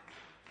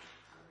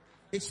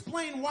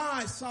 Explain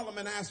why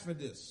Solomon asked for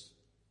this.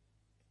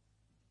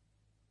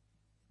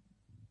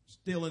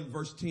 Still in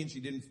verse 10, she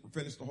didn't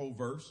finish the whole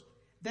verse.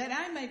 That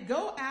I may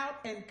go out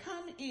and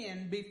come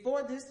in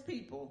before this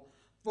people,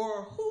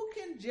 for who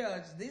can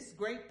judge this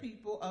great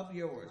people of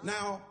yours?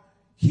 Now,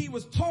 he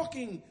was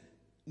talking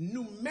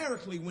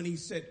numerically when he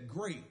said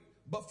great.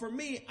 But for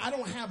me, I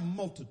don't have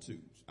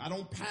multitudes. I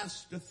don't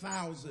pastor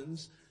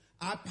thousands.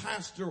 I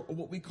pastor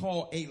what we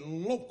call a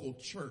local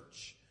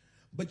church.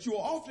 But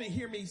you'll often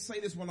hear me say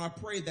this when I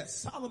pray, that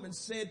Solomon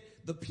said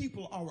the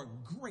people are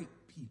a great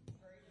people.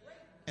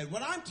 And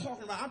what I'm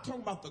talking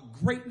about the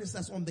greatness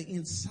that's on the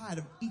inside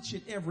of each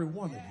and every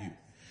one of you.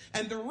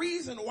 And the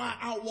reason why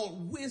I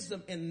want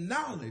wisdom and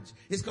knowledge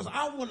is because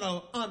I want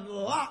to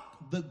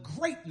unlock the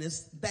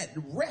greatness that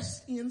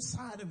rests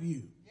inside of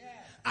you.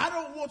 I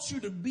don't want you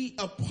to be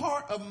a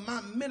part of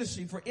my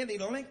ministry for any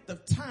length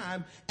of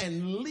time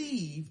and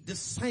leave the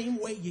same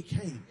way you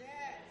came.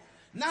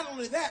 Not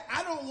only that,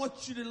 I don't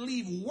want you to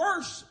leave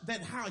worse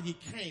than how you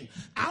came.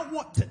 I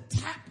want to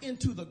tap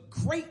into the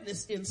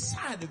greatness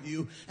inside of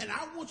you, and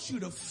I want you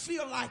to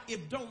feel like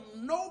if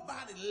don't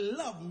nobody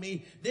love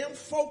me, them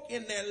folk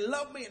in there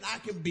love me, and I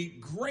can be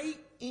great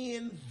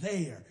in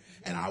there.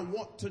 And I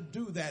want to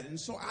do that. And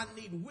so I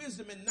need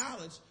wisdom and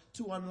knowledge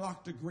to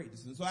unlock the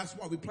greatness. And so that's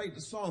why we played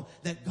the song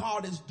that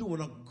God is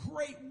doing a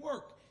great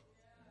work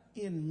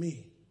in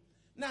me.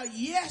 Now,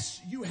 yes,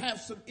 you have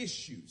some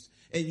issues.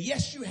 And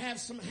yes, you have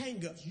some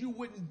hangups. You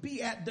wouldn't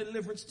be at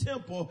Deliverance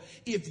Temple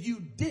if you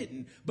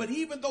didn't. But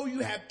even though you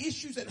have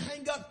issues and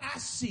hangups, I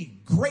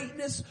see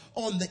greatness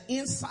on the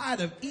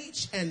inside of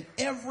each and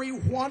every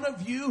one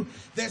of you.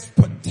 There's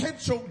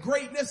potential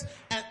greatness,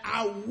 and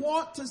I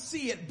want to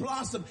see it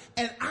blossom.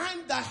 And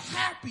I'm the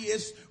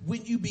happiest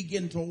when you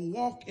begin to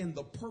walk in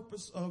the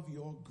purpose of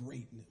your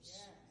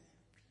greatness.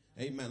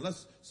 Amen.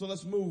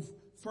 Let's move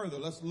further.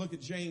 Let's look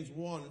at James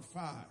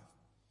 1:5.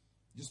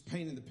 Just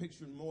painting the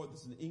picture more.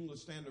 This is the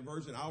English Standard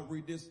Version. I'll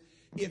read this.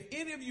 If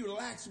any of you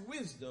lacks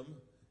wisdom,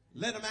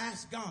 let him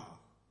ask God,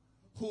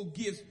 who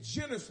gives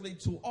generously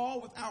to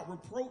all without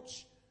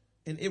reproach,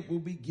 and it will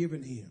be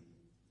given him.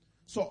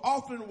 So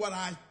often what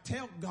I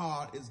tell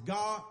God is,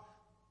 God,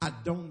 I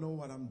don't know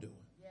what I'm doing.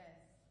 Yes.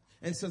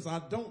 And since I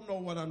don't know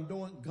what I'm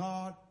doing,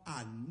 God,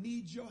 I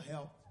need your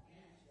help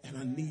and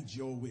I need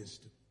your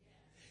wisdom.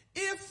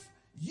 If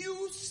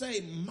you say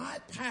my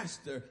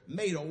pastor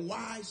made a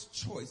wise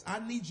choice, I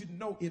need you to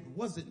know it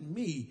wasn't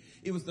me.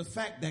 It was the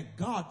fact that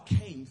God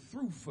came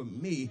through for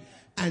me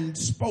and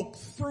spoke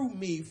through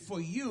me for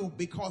you,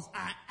 because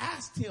I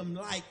asked him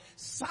like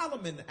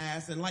Solomon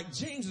asked, and like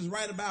James is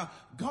right about,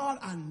 God,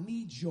 I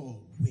need your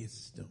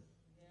wisdom.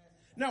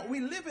 Now, we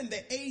live in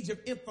the age of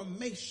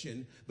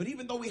information, but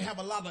even though we have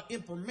a lot of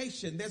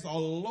information, there's a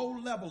low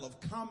level of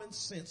common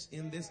sense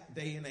in this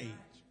day and age.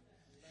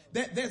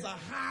 There's a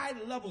high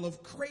level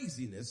of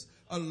craziness,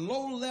 a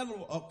low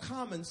level of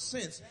common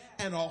sense,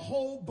 and a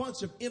whole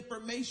bunch of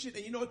information.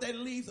 And you know what that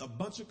leaves? A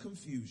bunch of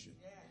confusion.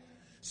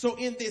 So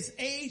in this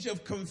age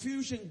of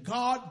confusion,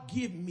 God,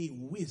 give me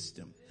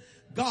wisdom.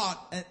 God,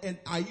 and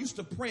I used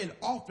to pray it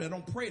often. I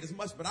don't pray it as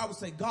much, but I would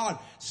say, God,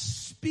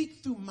 speak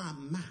through my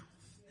mouth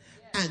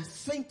and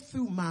think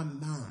through my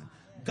mind.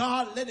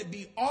 God, let it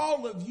be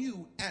all of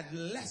you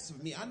and less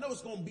of me. I know it's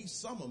going to be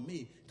some of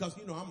me because,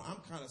 you know, I'm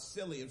kind of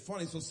silly and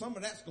funny. So some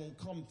of that's going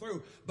to come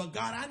through. But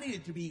God, I need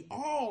it to be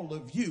all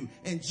of you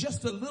and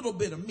just a little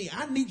bit of me.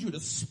 I need you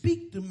to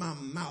speak through my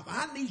mouth.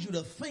 I need you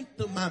to think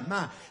through my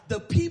mind. The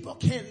people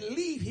can't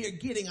leave here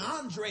getting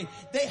Andre.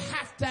 They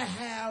have to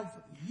have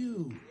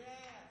you.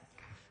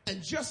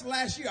 And just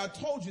last year, I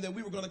told you that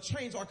we were going to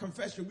change our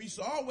confession. We used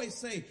to always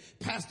say,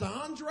 Pastor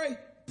Andre,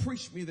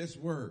 preach me this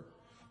word.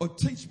 Or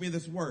teach me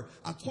this word.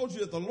 I told you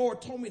that the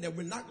Lord told me that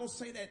we're not going to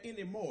say that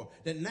anymore.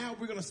 That now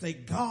we're going to say,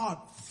 God,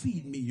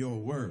 feed me your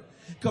word.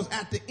 Because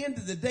at the end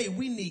of the day,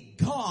 we need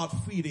God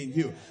feeding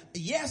you.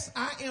 Yes,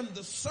 I am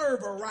the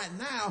server right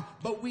now,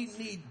 but we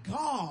need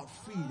God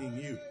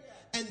feeding you.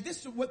 And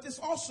this is what this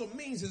also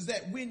means is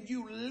that when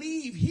you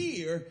leave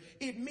here,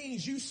 it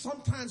means you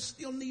sometimes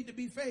still need to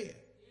be fed.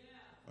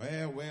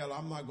 Well,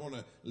 I'm not going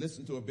to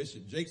listen to a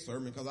Bishop Jake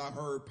sermon because I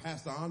heard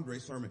Pastor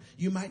Andre's sermon.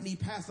 You might need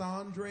Pastor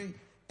Andre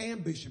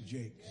and Bishop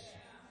Jakes.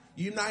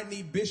 You might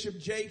need Bishop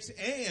Jakes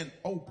and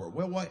Oprah.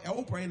 Well,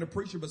 Oprah ain't a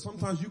preacher, but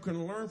sometimes you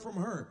can learn from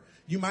her.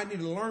 You might need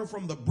to learn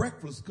from the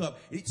Breakfast Club.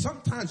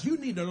 Sometimes you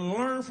need to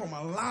learn from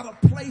a lot of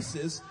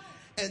places,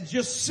 and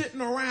just sitting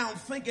around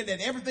thinking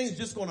that everything's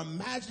just going to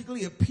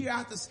magically appear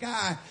out the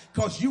sky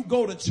because you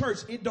go to church.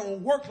 It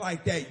don't work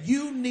like that.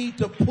 You need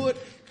to put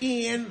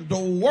in the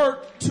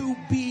work to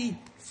be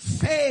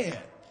fed.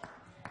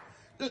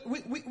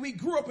 We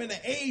grew up in the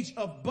age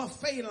of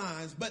buffet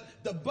lines, but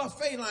the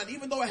buffet line,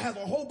 even though it has a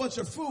whole bunch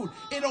of food,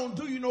 it don't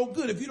do you no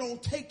good if you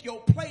don't take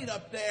your plate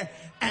up there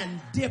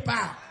and dip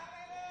out.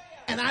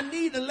 And I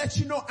need to let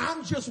you know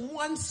I'm just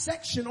one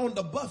section on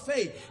the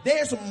buffet.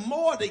 There's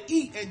more to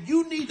eat, and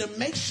you need to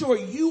make sure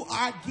you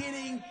are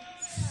getting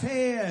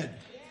fed.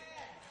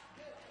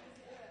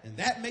 And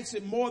that makes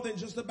it more than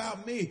just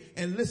about me.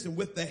 And listen,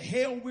 with the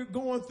hell we're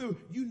going through,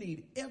 you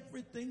need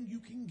everything you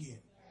can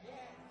get.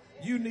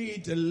 You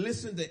need to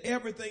listen to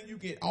everything you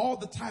get, all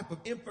the type of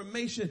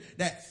information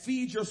that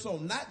feeds your soul,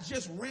 not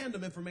just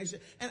random information.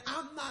 And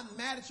I'm not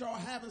mad at y'all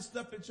having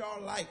stuff that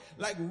y'all like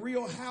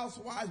Real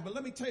Housewives, but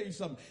let me tell you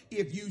something.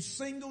 If you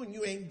single and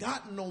you ain't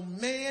got no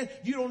man,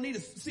 you don't need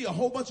to see a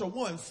whole bunch of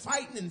women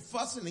fighting and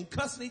fussing and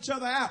cussing each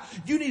other out.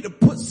 You need to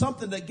put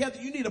something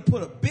together. You need to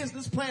put a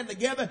business plan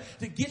together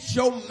to get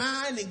your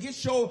mind and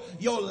get your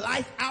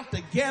life out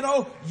the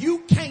ghetto. You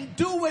can't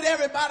do what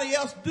everybody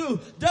else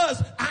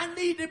does. I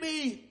need to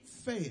be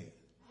fed.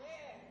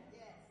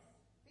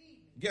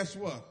 Guess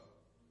what?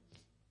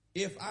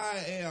 If I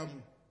am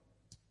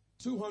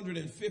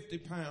 250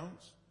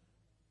 pounds,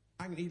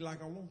 I can eat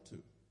like I want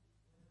to.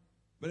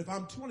 But if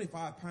I'm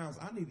 25 pounds,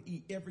 I need to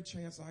eat every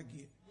chance I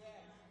get.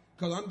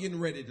 Because I'm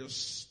getting ready to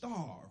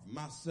starve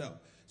myself.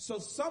 So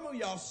some of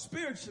y'all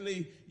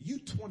spiritually, you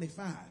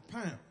 25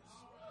 pounds.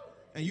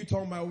 And you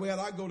talking about, well,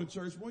 I go to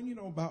church, well,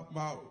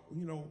 about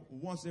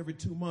once every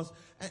 2 months.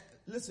 And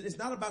listen, it's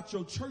not about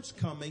your church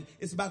coming.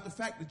 It's about the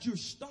fact that you're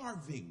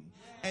starving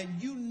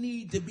and you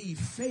need to be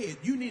fed.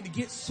 You need to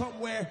get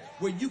somewhere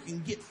where you can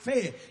get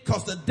fed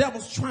because the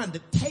devil's trying to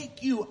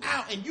take you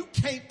out and you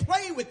can't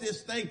play with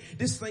this thing.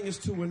 This thing is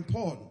too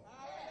important.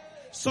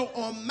 So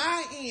on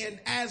my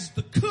end, as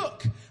the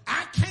cook,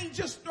 I can't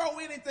just throw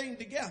anything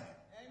together.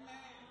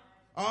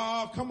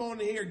 Oh, come on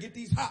in here, get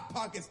these Hot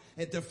Pockets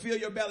and to fill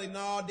your belly.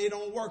 No, they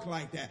don't work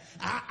like that.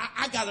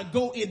 I gotta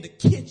go in the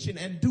kitchen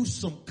and do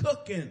some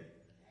cooking.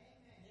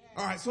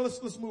 All right, so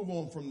let's move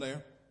on from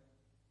there.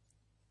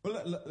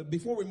 But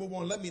before we move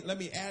on, let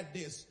me add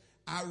this.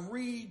 I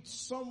read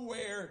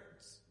somewhere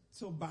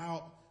to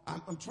about,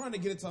 I'm trying to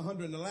get it to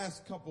 100. In the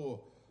last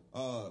couple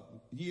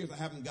years, I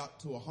haven't got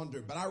to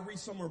 100, but I read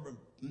somewhere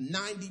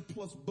 90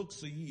 plus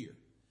books a year.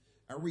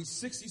 I read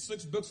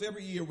 66 books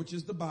every year, which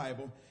is the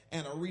Bible,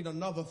 and I read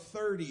another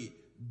 30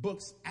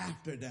 books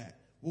after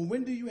that. Well,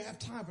 when do you have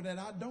time for that?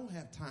 I don't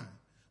have time,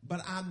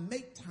 but I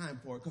make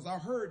time for it because I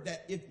heard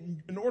that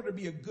in order to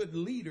be a good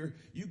leader,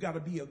 you got to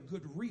be a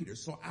good reader.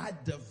 So I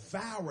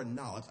devour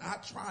knowledge. I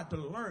try to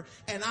learn,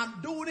 and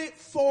I'm doing it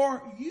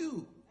for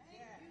you.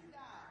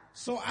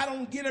 So I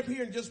don't get up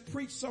here and just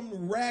preach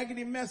some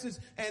raggedy message.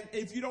 And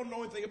if you don't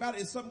know anything about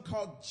it, it's something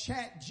called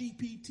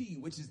ChatGPT,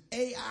 which is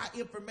AI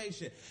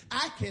information.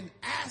 I can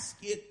ask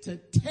it to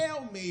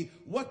tell me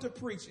what to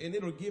preach and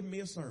it'll give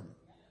me a sermon.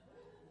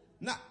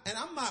 Now, and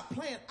I'm not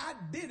playing. I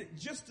did it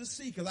just to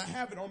see because I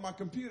have it on my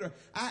computer.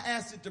 I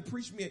asked it to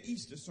preach me an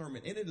Easter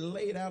sermon and it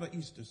laid out an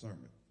Easter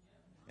sermon.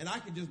 And I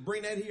can just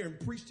bring that here and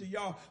preach to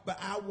y'all, but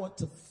I want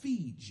to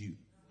feed you.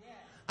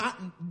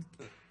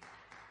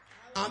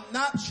 I'm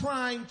not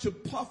trying to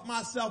puff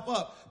myself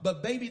up,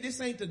 but baby, this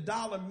ain't the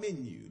dollar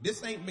menu.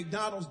 This ain't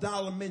McDonald's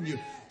dollar menu.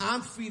 I'm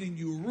feeding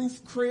you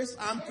Ruth Chris.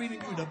 I'm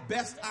feeding you the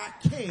best I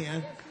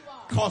can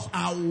because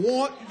I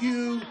want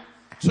you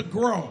to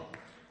grow.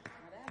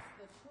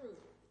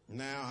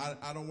 Now,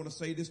 I don't want to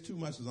say this too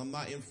much because I'm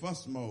not in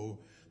fuss mode,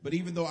 but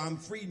even though I'm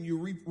feeding you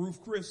Ruth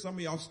Chris, some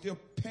of y'all still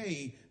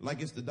pay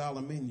like it's the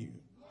dollar menu.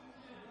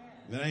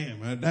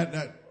 Damn,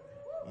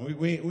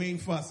 we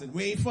ain't fussing.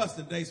 We ain't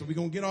fussing today, so we're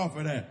going to get off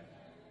of that.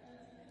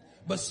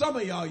 But some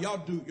of y'all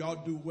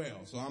do well.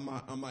 So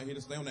I'm not here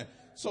to stay on that.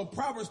 So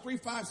Proverbs 3,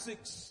 5,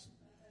 6,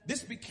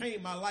 this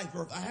became my life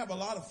verse. I have a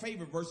lot of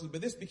favorite verses, but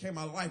this became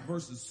my life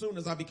verse as soon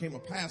as I became a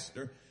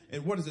pastor.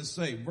 And what does it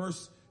say?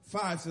 Verse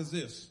 5 says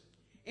this.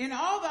 In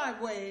all thy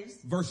ways.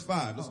 Verse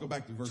 5. Let's go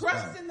back to verse 5.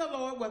 Trust in the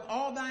Lord with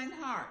all thine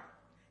heart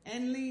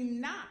and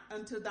lean not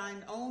unto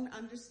thine own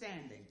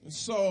understanding.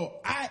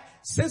 So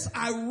since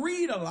I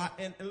read a lot,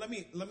 and let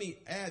me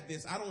add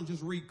this. I don't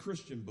just read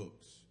Christian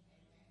books.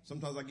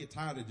 Sometimes I get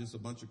tired of just a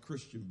bunch of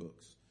Christian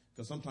books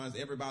because sometimes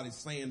everybody's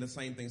saying the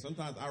same thing.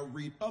 Sometimes I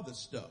read other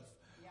stuff.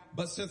 Yeah.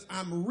 But since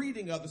I'm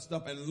reading other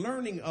stuff and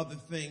learning other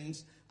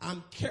things,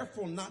 I'm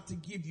careful not to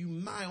give you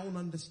my own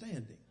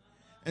understanding.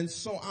 And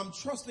so I'm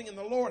trusting in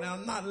the Lord and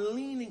I'm not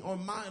leaning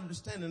on my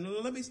understanding.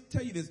 And let me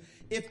tell you this.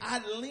 If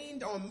I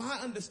leaned on my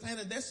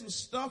understanding, there's some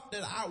stuff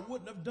that I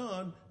wouldn't have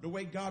done the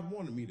way God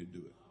wanted me to do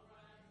it.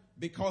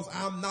 Because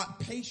I'm not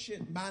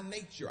patient by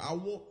nature. I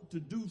want to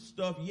do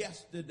stuff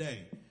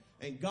yesterday.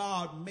 And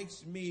God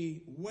makes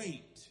me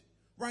wait.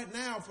 Right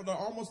now, for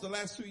almost the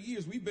last 2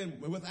 years, we've been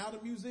without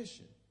a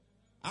musician.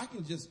 I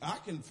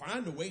can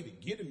find a way to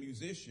get a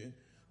musician,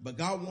 but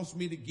God wants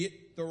me to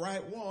get the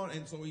right one,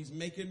 and so he's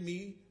making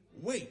me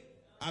wait.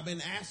 I've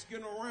been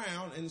asking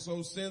around, and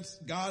so since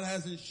God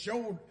hasn't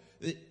showed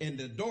it and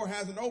the door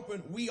hasn't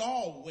opened, we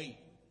all wait.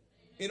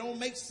 It don't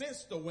make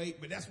sense to wait,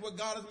 but that's what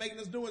God is making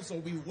us do, and so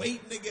we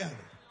waiting together.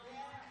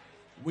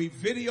 We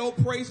video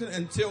praising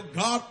until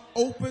God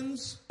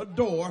opens a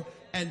door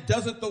and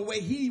does it the way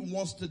he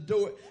wants to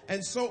do it.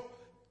 And so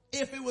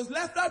if it was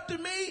left up to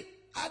me,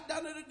 I'd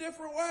done it a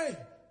different way.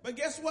 But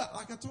guess what?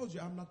 Like I told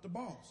you, I'm not the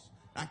boss.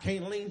 I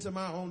can't lean to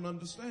my own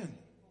understanding.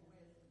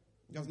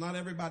 Because not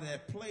everybody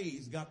that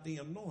plays got the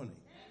anointing.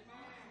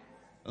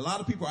 A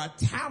lot of people are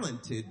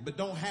talented but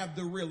don't have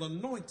the real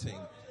anointing.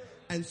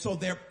 And so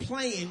they're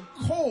playing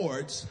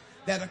chords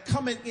that are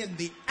coming in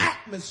the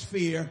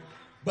atmosphere,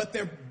 but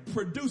they're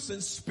producing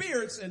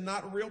spirits and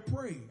not real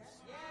praise.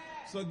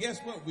 So guess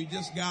what? We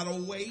just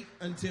gotta wait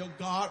until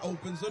God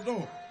opens the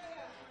door.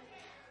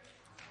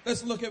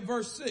 Let's look at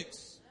verse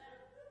 6.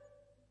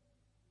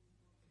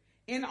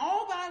 In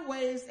all thy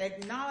ways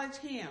acknowledge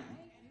him,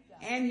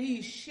 and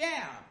he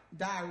shall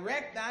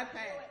direct thy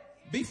path.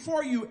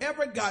 Before you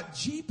ever got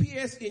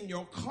GPS in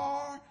your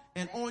car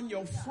and on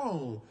your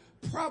phone,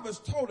 Proverbs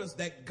told us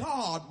that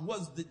God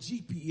was the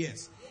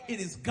GPS. It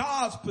is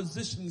God's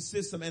positioning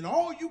system, and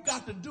all you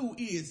got to do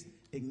is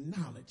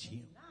acknowledge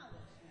him.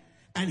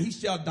 And he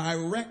shall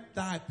direct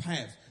thy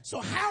paths.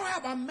 So how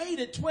have I made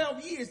it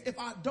 12 years if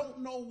I don't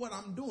know what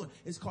I'm doing?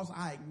 It's because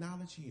I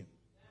acknowledge him.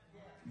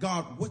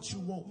 God, what you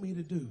want me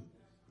to do?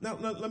 Now,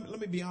 let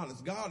me be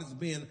honest. God has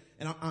been,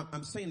 and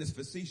I'm saying this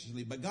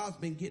facetiously, but God's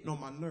been getting on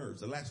my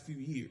nerves the last few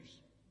years.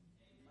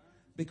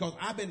 Because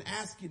I've been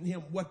asking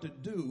him what to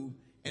do,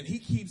 And he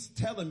keeps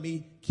telling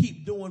me,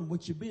 keep doing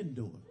what you've been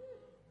doing.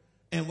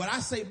 And what I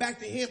say back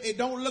to him, it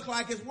don't look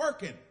like it's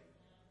working.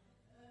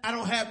 I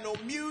don't have no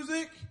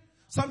music.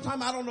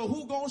 Sometimes I don't know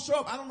who's going to show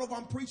up. I don't know if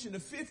I'm preaching to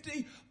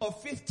 50 or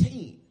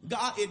 15.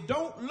 God, it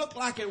don't look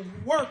like it's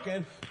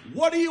working.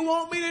 What do you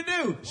want me to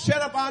do?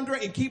 Shut up,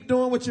 Andre, and keep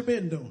doing what you've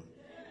been doing.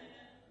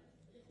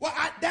 Well,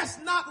 that's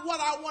not what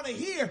I want to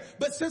hear.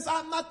 But since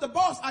I'm not the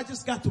boss, I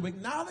just got to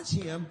acknowledge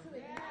him.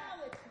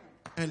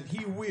 And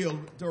he will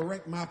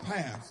direct my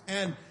paths.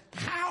 And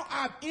how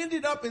I've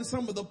ended up in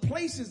some of the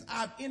places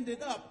I've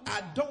ended up,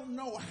 I don't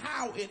know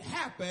how it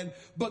happened,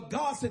 but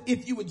God said,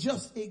 if you would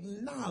just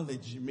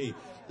acknowledge me.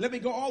 Let me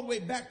go all the way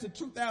back to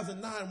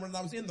 2009 when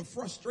I was in the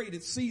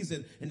frustrated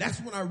season. And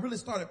that's when I really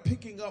started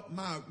picking up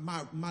my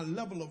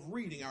level of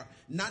reading.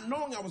 Not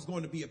knowing I was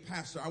going to be a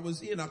pastor. I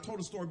told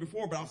the story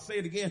before, but I'll say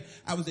it again.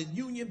 I was at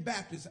Union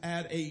Baptist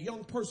at a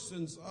young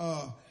person's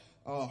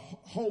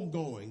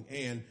homegoing,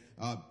 and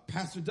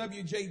Pastor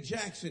W.J.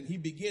 Jackson, he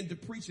began to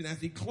preach, and as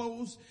he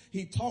closed,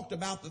 he talked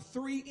about the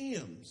 3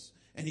 M's.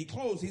 And he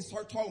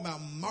started talking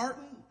about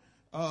Martin,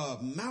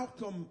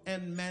 Malcolm,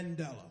 and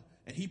Mandela.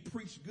 And he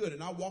preached good.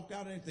 And I walked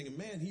out and thinking,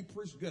 man, he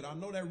preached good. I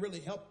know that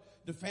really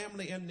helped the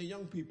family and the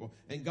young people.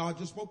 And God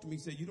just spoke to me,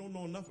 said, you don't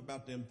know enough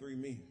about them 3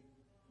 men.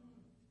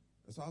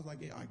 And so I was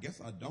like, yeah, I guess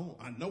I don't.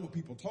 I know what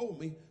people told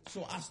me.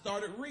 So I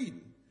started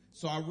reading.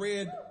 So I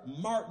read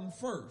Martin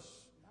first.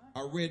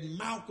 I read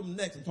Malcolm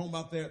next. I'm talking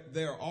about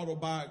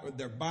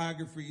their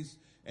biographies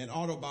and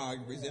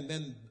autobiographies. And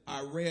then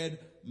I read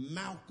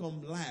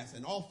Malcolm last.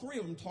 And all 3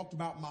 of them talked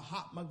about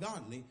Mahatma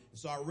Gandhi.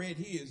 So I read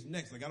his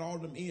next. I got all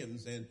them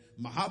M's. And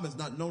Mahatma's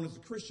not known as a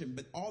Christian,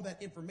 but all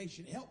that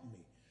information helped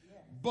me. Yeah.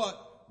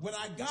 But when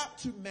I got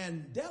to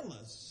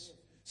Mandela's,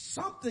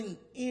 something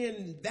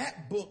in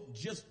that book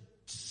just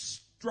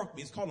struck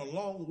me. It's called A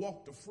Long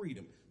Walk to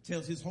Freedom.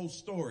 Tells his whole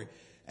story.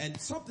 And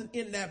something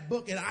in that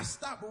book, and I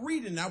stopped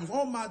reading. I was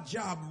on my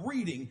job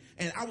reading,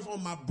 and I was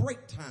on my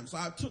break time. So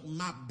I took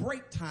my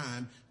break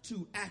time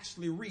to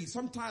actually read.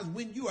 Sometimes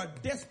when you are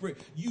desperate,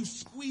 you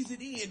squeeze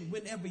it in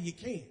whenever you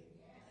can.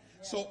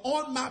 So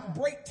on my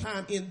break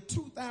time in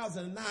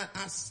 2009,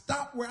 I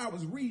stopped where I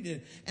was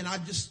reading, and I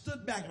just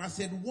stood back, and I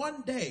said,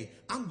 one day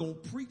I'm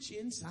going to preach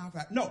in South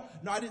Africa.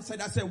 No, I didn't say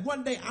that. I said,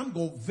 one day I'm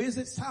going to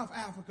visit South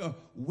Africa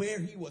where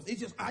he was.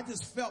 I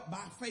just felt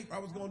by faith I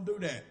was going to do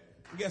that.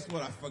 Guess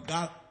what? I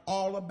forgot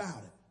all about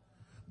it.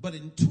 But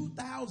in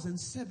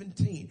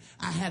 2017,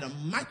 I had a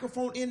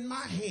microphone in my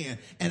hand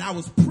and I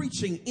was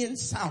preaching in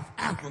South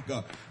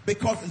Africa,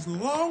 because as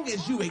long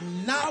as you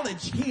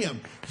acknowledge him,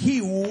 he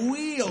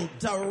will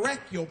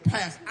direct your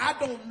path. I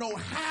don't know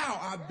how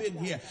I've been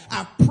here.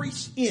 I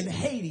preached in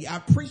Haiti. I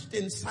preached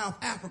in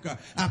South Africa.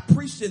 I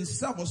preached in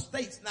several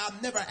states, and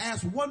I've never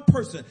asked one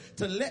person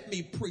to let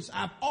me preach.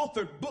 I've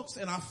authored books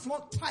and I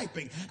flunked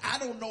typing. I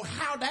don't know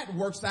how that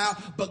works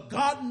out, but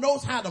God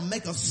knows how to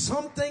make a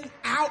something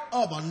out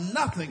of a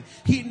nothing.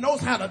 He knows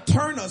how to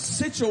turn a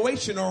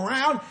situation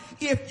around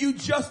if you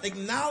just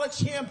acknowledge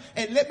him.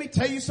 And let me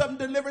tell you something,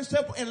 Deliverance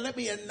Temple, and let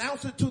me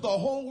announce it to the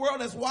whole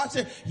world that's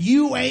watching.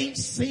 You ain't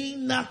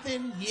seen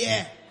nothing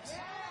yet.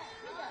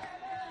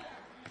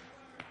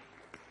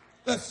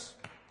 Let's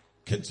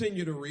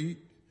continue to read.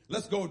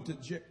 Let's go to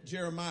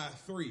Jeremiah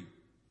 3.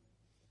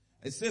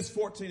 It says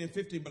 14 and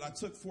 15, but I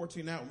took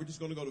 14 out, and we're just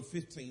going to go to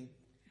 15.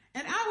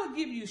 And I will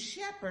give you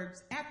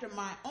shepherds after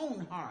my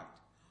own heart,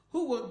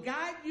 who will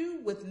guide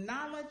you with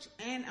knowledge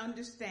and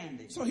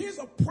understanding. So here's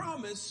a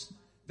promise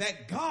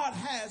that God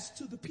has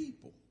to the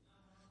people.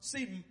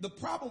 See, the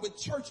problem with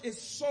church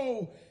is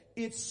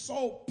it's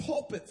so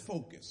pulpit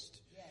focused.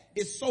 Yes.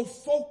 It's so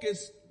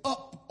focused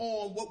up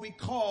on what we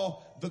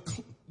call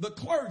the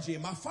clergy.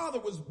 And my father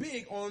was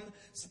big on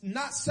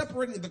not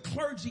separating the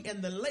clergy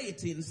and the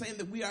laity and saying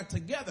that we are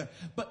together.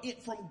 But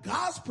from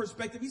God's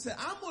perspective, he said,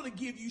 I'm going to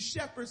give you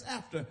shepherds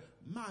after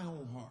my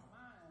own heart.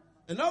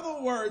 In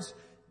other words,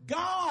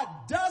 God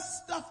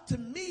does stuff to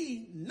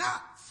me,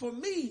 not for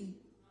me,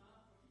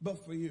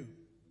 but for you.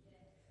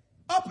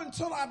 Up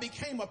until I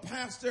became a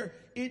pastor,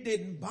 it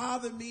didn't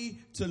bother me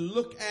to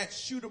look at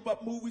shoot 'em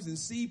up movies and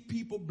see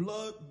people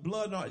blood.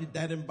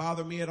 That didn't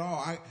bother me at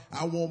all.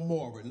 I want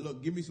more of it.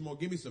 Look, give me some more.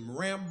 Give me some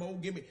Rambo.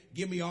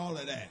 Give me all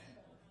of that.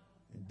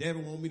 And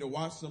Devin want me to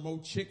watch some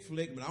old chick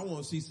flick, but I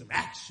want to see some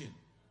action.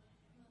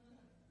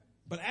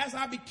 But as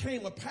I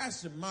became a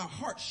pastor, my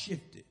heart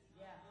shifted.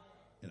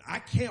 And I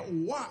can't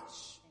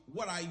watch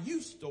what I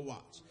used to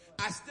watch.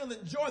 I still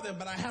enjoy them,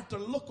 but I have to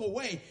look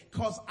away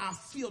because I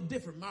feel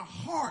different. My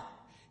heart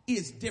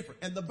is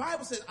different. And the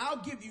Bible says, I'll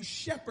give you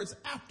shepherds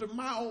after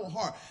my own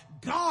heart.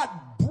 God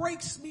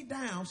breaks me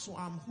down so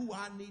I'm who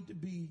I need to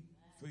be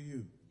for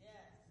you.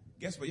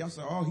 Guess what? Y'all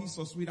say, oh, he's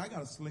so sweet. I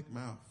got a slick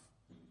mouth.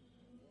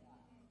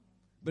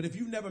 But if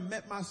you've never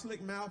met my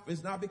slick mouth,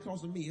 it's not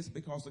because of me. It's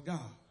because of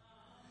God.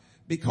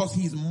 Because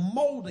he's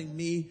molding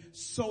me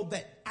so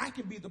that I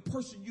can be the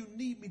person you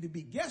need me to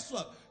be. Guess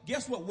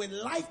what? When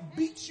life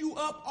beats you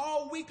up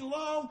all week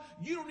long,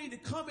 you don't need to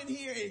come in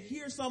here and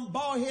hear some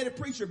bald-headed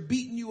preacher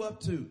beating you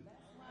up too.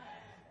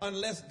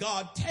 unless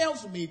God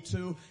tells me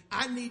to.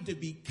 I need to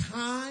be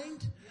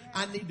kind.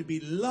 I need to be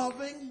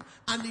loving.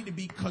 I need to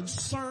be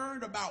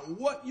concerned about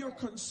what you're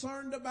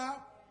concerned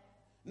about.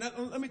 Now,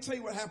 let me tell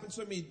you what happened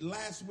to me.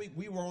 Last week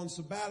we were on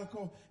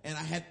sabbatical, and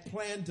I had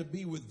planned to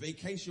be with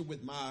vacation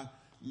with my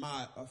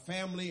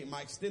family,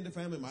 my extended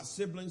family, my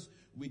siblings.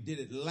 We did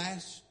it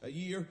last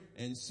year,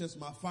 and since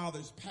my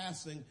father's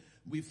passing,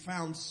 we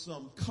found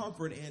some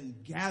comfort in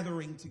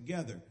gathering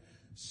together.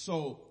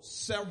 So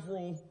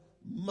several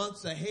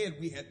months ahead,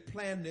 we had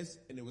planned this,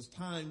 and it was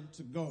time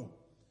to go.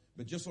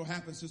 But just so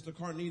happened, Sister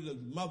Carnita's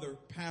mother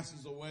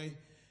passes away,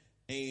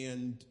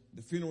 and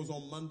the funeral was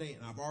on Monday,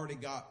 and I've already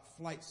got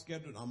flights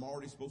scheduled. I'm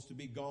already supposed to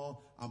be gone.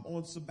 I'm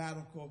on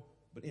sabbatical,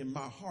 but in my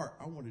heart,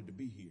 I wanted to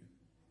be here.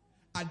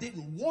 I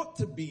didn't want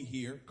to be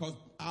here because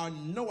I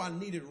know I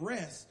needed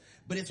rest,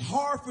 but it's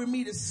hard for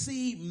me to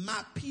see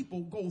my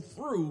people go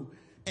through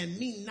and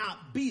me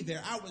not be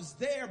there. I was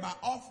there by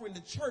offering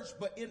the church,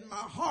 but in my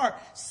heart,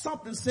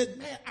 something said,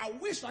 man, I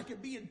wish I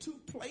could be in two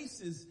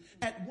places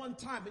at one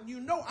time. And you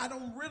know, I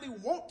don't really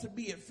want to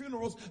be at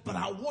funerals, but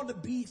I want to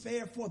be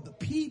there for the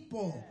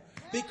people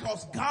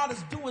because God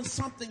is doing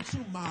something to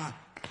my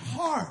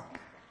heart.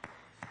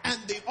 And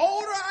the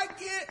older I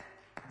get,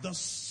 the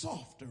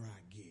softer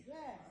I get.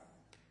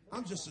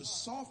 I'm just as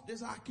soft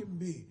as I can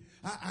be.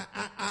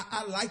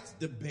 I like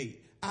to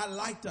debate. I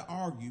like to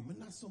argue, but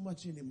not so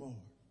much anymore.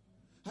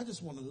 I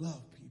just want to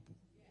love people.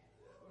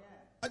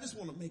 I just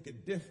want to make a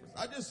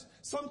difference.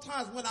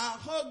 Sometimes when I'll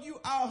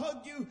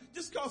hug you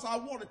just because I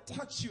want to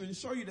touch you and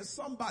show you that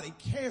somebody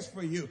cares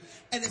for you.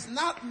 And it's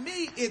not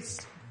me,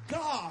 it's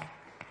God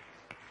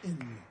in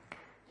me.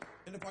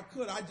 And if I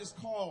could, I'd just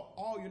call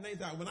all your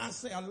names out. When I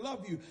say I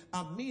love you,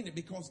 I mean it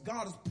because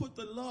God has put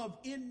the love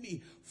in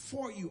me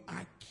for you.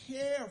 I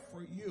care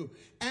for you.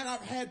 And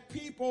I've had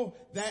people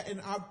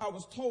and I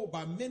was told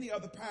by many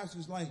other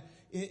pastors, like,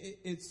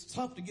 it's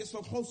tough to get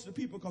so close to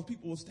people because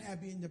people will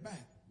stab you in the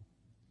back.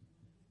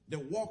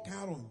 They'll walk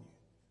out on you.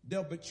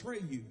 They'll betray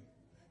you.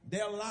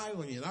 They'll lie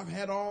on you. And I've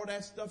had all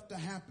that stuff to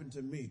happen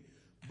to me.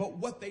 But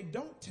what they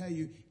don't tell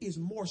you is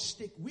more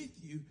stick with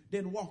you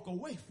than walk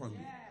away from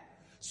you.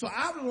 So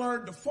I've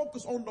learned to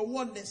focus on the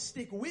one that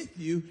stick with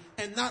you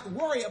and not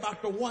worry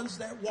about the ones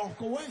that walk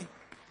away.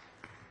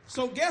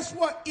 So guess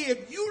what?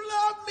 If you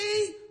love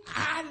me,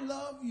 I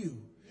love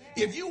you.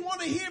 If you want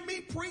to hear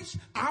me preach,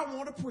 I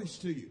want to preach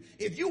to you.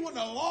 If you want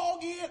to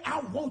log in, I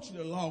want you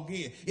to log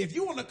in. If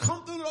you want to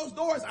come through those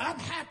doors, I'm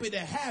happy to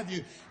have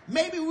you.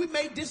 Maybe we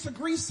may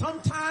disagree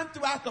sometime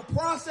throughout the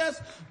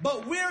process,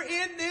 but we're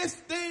in this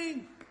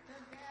thing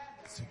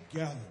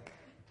together.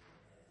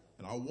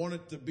 And I want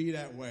it to be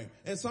that way.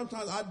 And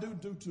sometimes I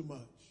do too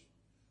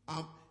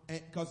much.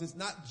 Because it's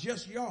not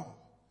just y'all.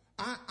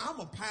 I'm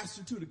a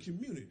pastor to the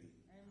community.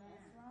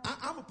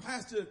 I'm a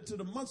pastor to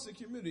the Muncie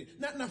community.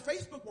 Now,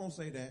 Facebook won't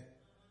say that.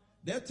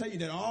 They'll tell you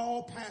that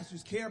all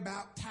pastors care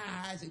about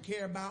tithes and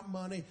care about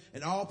money,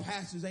 and all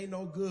pastors ain't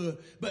no good.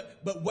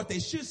 But what they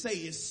should say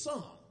is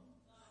some.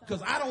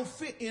 Because I don't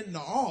fit in the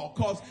all.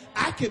 Because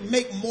I can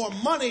make more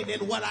money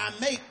than what I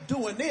make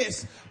doing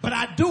this. But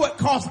I do it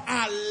because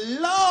I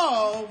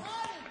love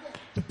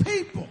the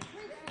people.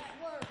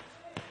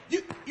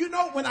 You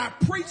know, when I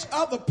preach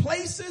other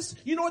places,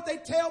 you know what they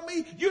tell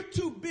me? You're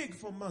too big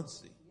for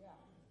Muncie.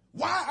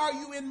 Why are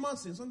you in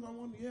Muncie? Sometimes I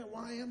wonder,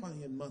 why am I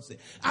in Muncie?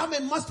 I'm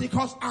in Muncie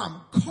because I'm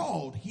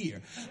called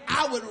here.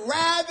 I would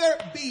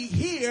rather be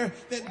here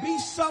than be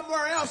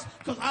somewhere else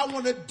because I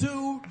want to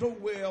do the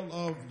will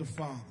of the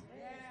Father.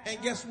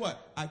 And guess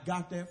what? I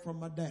got that from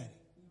my daddy.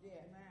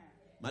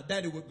 My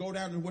daddy would go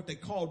down to what they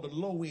called the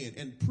low end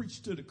and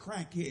preach to the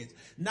crackheads.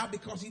 Not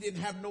because he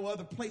didn't have no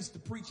other place to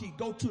preach. He'd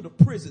go to the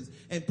prisons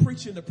and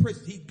preach in the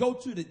prisons. He'd go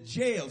to the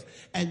jails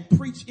and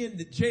preach in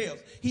the jails.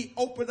 He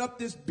opened up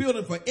this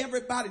building for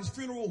everybody's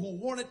funeral who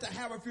wanted to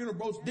have a funeral,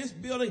 both this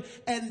building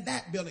and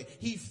that building.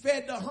 He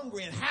fed the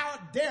hungry. And how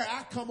dare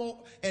I come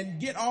up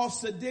and get all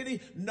sedity?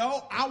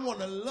 No, I want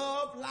to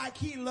love like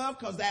he loved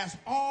because that's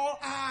all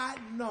I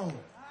know.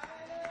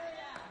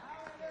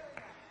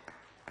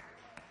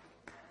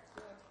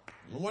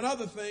 One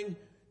other thing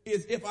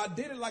is if I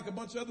did it like a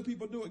bunch of other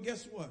people do it,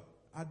 guess what?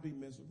 I'd be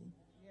miserable.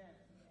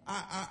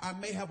 I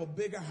may have a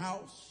bigger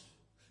house.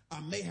 I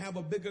may have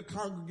a bigger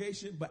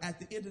congregation, but at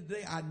the end of the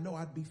day, I know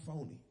I'd be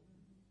phony.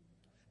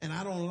 And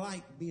I don't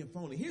like being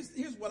phony.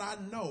 Here's what I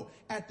know.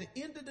 At the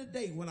end of the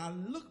day, when I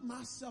look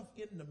myself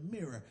in the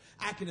mirror,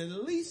 I can at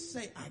least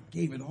say I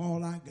gave it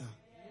all I got.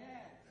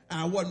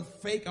 I wasn't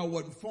fake. I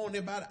wasn't phony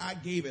about it. I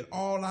gave it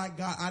all I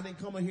got. I didn't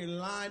come in here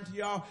lying to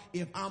y'all.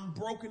 If I'm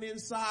broken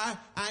inside,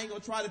 I ain't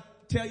going to try to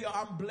tell y'all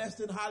I'm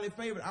blessed and highly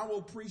favored. I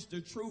will preach the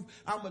truth.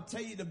 I'm going to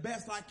tell you the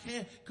best I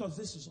can because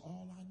this is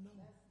all I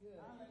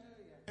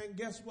know. And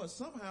guess what?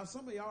 Somehow,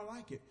 some of y'all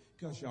like it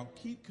because y'all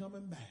keep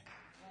coming back.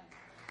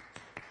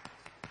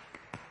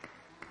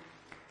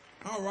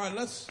 All right,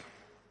 let's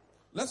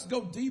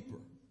go deeper.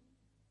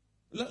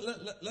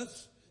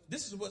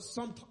 This is what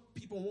some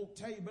people won't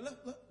tell you, but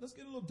let's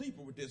get a little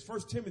deeper with this.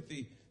 1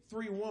 Timothy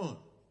 3:1.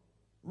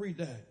 Read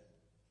that.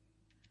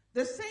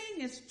 The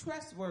saying is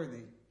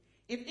trustworthy.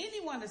 If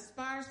anyone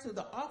aspires to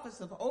the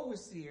office of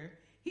overseer,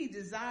 he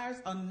desires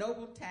a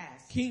noble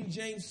task. King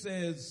James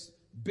says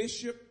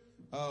bishop.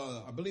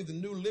 I believe the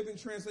New Living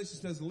Translation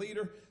says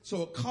leader.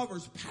 So it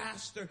covers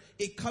pastor.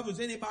 It covers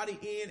anybody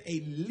in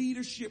a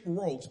leadership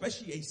role,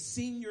 especially a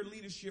senior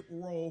leadership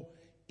role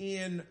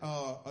in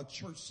a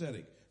church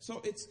setting.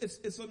 So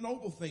it's a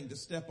noble thing to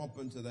step up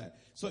into that.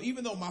 So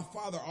even though my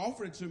father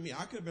offered it to me,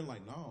 I could have been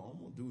like, no, I'm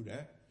going to do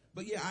that.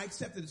 But yeah, I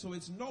accepted it. So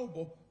it's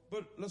noble,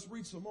 but let's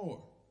read some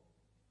more.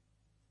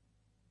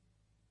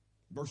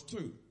 Verse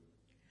 2.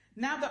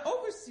 Now the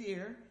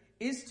overseer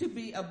is to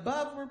be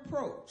above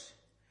reproach,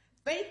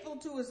 faithful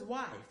to his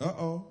wife,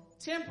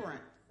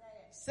 temperate,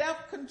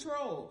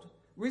 self-controlled,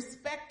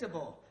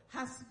 respectable,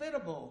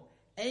 hospitable,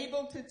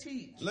 able to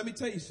teach. Let me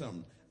tell you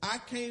something. I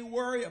can't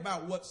worry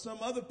about what some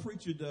other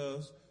preacher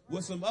does,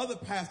 what some other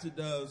pastor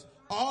does.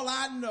 All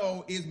I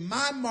know is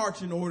my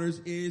marching orders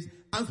is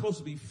I'm supposed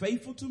to be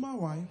faithful to my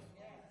wife.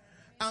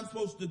 I'm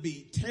supposed to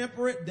be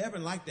temperate.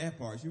 Devin liked that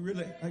part. She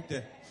really liked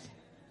that.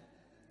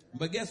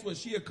 But guess what?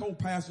 She a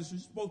co-pastor, so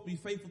she's supposed to be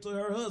faithful to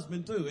her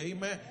husband too.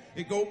 Amen.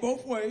 It goes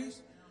both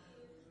ways.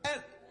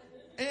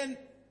 And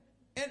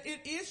it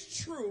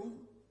is true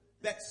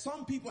that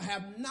some people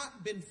have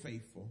not been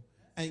faithful,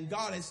 and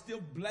God has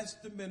still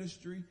blessed the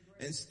ministry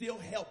and still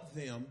helped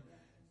them.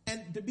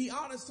 And to be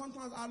honest,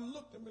 sometimes I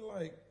look and be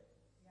like,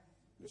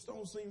 this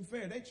don't seem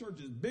fair. Their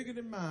church is bigger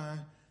than mine,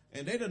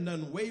 and they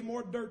done way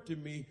more dirt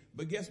than me.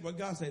 But guess what?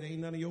 God said, it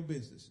ain't none of your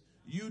business.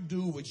 You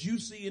do what you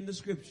see in the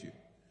scripture.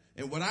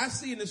 And what I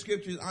see in the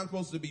scripture is I'm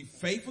supposed to be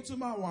faithful to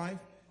my wife,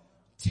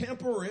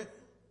 temperate,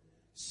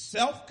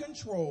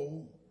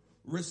 self-controlled,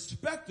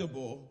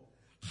 respectable,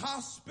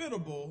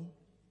 hospitable,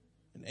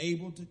 and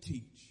able to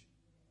teach.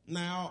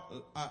 Now,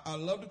 I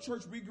love the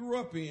church we grew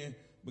up in,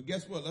 but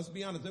guess what? Let's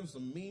be honest, there was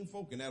some mean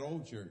folk in that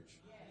old church.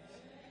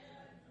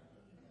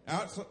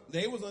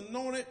 They was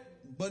anointed,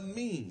 but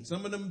mean.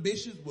 Some of them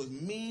bishops was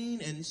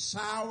mean and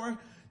sour.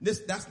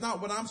 That's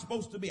not what I'm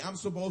supposed to be. I'm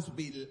supposed to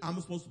be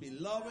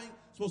loving,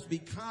 supposed to be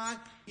kind.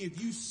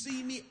 If you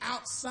see me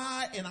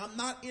outside and I'm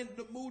not in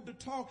the mood to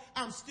talk,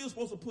 I'm still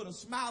supposed to put a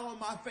smile on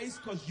my face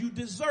because you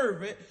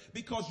deserve it,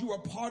 because you are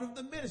part of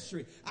the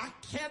ministry. I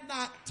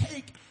cannot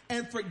take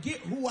and forget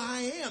who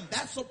I am.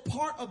 That's a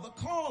part of the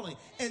calling.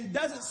 And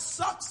does it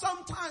suck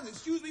sometimes?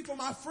 Excuse me for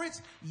my French.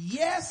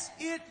 Yes,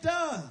 it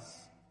does.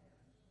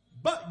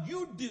 But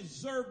you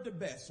deserve the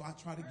best, so I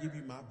try to give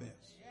you my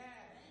best.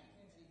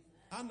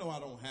 I know I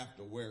don't have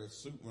to wear a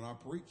suit when I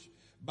preach,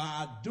 but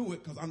I do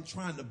it because I'm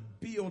trying to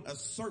build a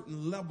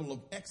certain level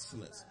of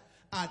excellence.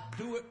 I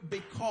do it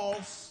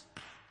because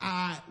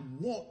I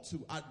want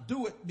to. I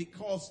do it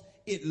because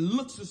it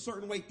looks a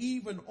certain way,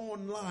 even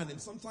online.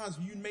 And sometimes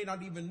you may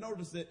not even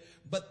notice it,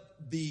 but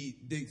the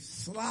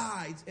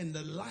slides and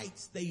the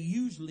lights, they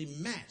usually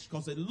match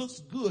because it looks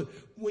good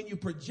when you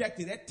project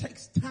it. It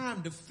takes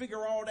time to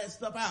figure all that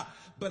stuff out.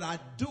 But I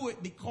do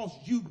it because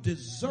you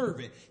deserve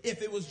it.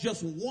 If it was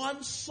just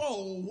one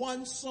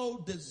soul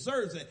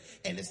deserves it.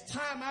 And it's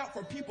time out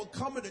for people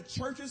coming to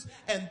churches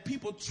and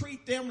people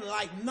treat them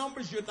like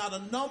numbers. You're not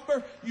a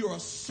number. You're a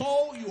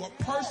soul. You're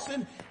a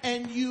person,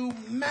 and you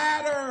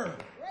matter.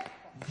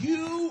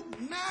 You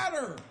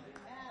matter.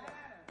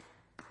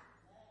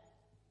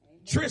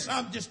 Trish,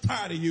 I'm just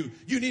tired of you.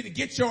 You need to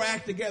get your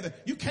act together.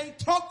 You can't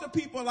talk to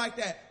people like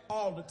that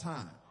all the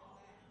time.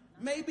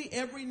 Maybe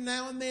every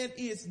now and then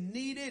is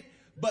needed,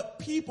 but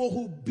people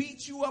who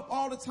beat you up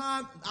all the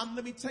time,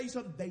 let me tell you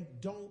something, they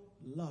don't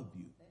love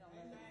you.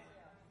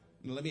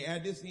 Now, let me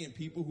add this in.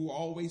 People who are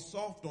always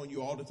soft on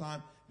you all the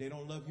time, they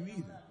don't love you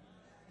either.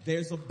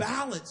 There's a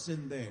balance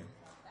in there.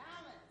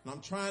 And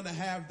I'm trying to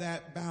have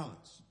that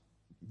balance.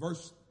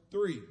 Verse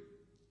 3.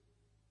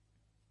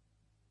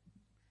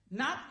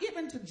 Not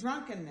given to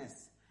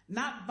drunkenness,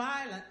 not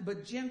violent,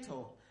 but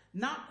gentle,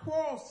 not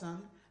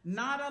quarrelsome,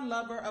 not a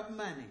lover of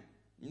money.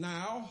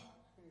 Now,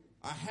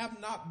 I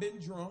have not been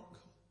drunk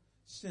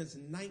since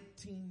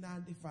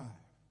 1995.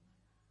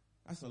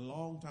 That's a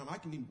long time.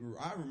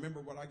 I remember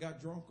what I got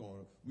drunk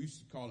on. We used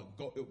to call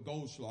it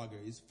Goldschlager.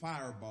 It's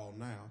Fireball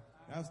now.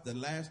 That's the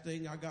last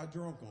thing I got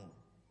drunk on.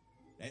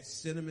 That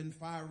cinnamon,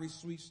 fiery,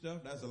 sweet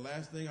stuff, that's the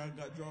last thing I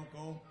got drunk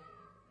on.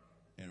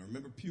 And I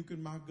remember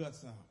puking my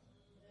guts out.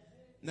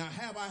 Now,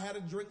 have I had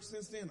a drink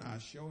since then? I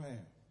sure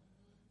have.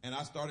 And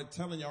I started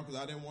telling y'all because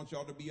I didn't want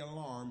y'all to be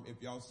alarmed if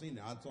y'all seen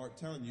it. I started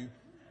telling you,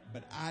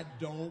 but I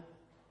don't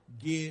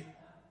get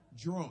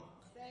drunk.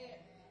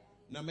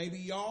 Now, maybe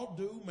y'all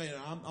do, man.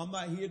 I'm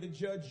not here to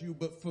judge you,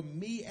 but for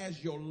me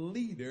as your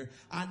leader,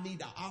 I need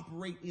to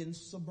operate in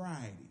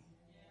sobriety.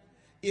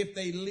 If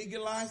they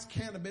legalize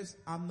cannabis,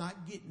 I'm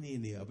not getting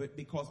any of it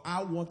because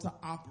I want to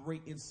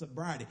operate in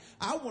sobriety.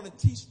 I want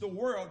to teach the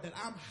world that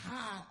I'm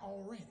high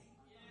already.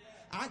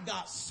 I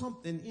got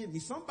something in me.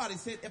 Somebody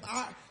said if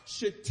I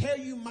should tell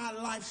you my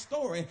life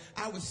story,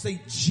 I would say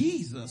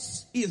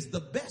Jesus is the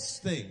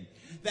best thing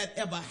that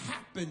ever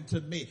happened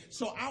to me.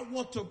 So I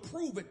want to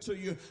prove it to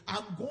you.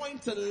 I'm going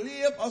to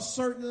live a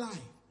certain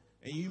life.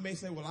 And you may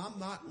say, well,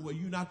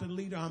 you're not the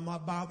leader. I'm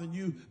not bothering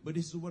you, but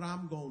this is what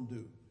I'm going to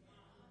do.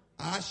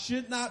 I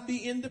should not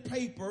be in the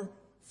paper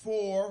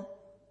for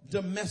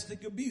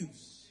domestic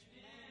abuse.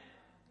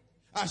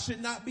 I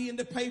should not be in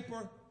the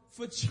paper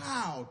for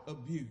child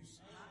abuse.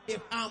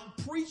 If I'm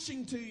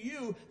preaching to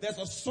you, there's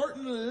a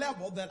certain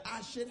level that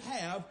I should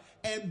have,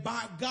 and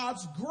by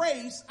God's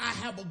grace, I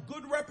have a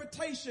good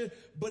reputation,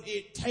 but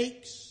it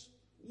takes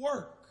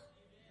work.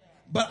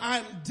 But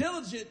I'm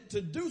diligent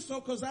to do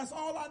so because that's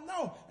all I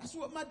know. That's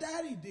what my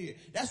daddy did.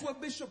 That's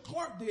what Bishop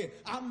Clark did.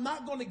 I'm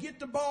not going to get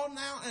the ball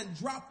now and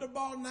drop the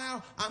ball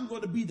now. I'm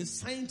going to be the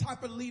same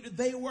type of leader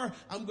they were.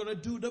 I'm going to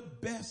do the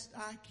best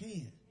I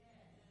can.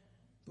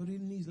 But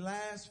in these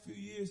last few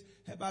years,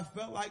 have I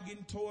felt like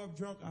getting tore up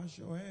drunk? I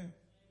sure have.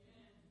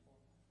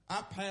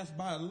 I passed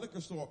by a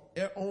liquor store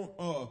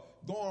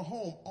going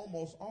home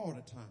almost all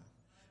the time.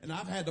 And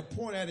I've had to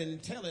point at it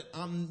and tell it,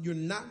 you're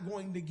not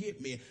going to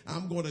get me.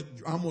 I'm going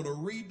to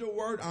read the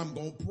word. I'm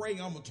going to pray.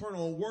 I'm going to turn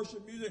on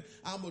worship music.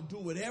 I'm going to do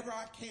whatever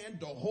I can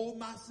to hold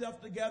myself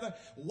together.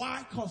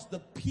 Why? Because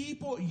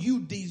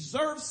you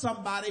deserve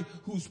somebody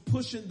who's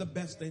pushing the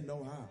best they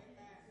know how.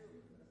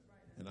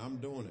 And I'm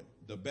doing it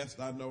the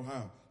best I know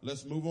how.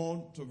 Let's move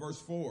on to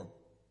verse 4.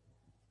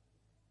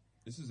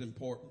 This is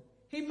important.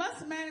 He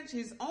must manage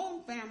his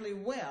own family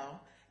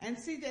well and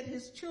see that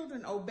his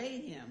children obey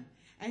him.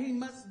 And he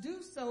must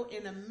do so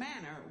in a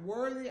manner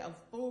worthy of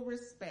full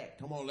respect.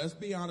 Come on, let's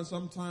be honest.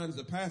 Sometimes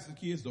the pastor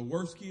kids, the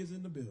worst kids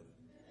in the building.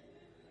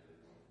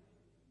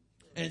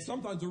 And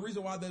sometimes the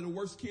reason why they're the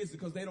worst kids is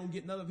because they don't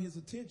get none of his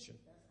attention.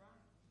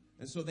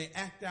 And so they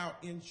act out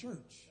in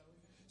church.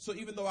 So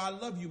even though I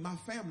love you, my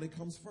family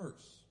comes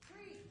first.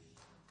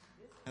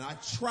 And I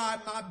try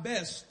my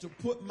best to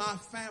put my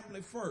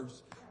family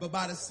first. But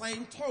by the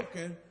same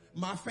token,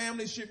 my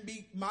family shouldn't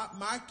be,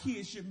 my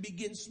kids shouldn't be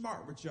getting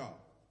smart with y'all.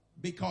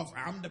 Because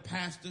I'm the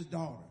pastor's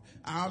daughter.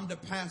 I'm the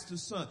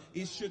pastor's son.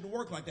 It shouldn't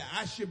work like that.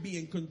 I should be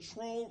in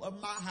control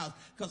of my house.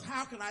 Because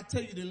how can I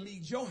tell you to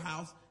lead your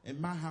house and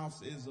my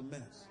house is a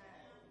mess?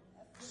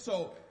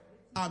 So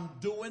I'm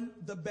doing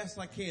the best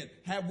I can.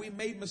 Have we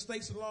made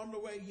mistakes along the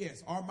way?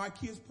 Yes. Are my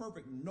kids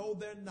perfect? No,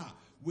 they're not.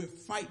 We're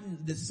fighting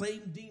the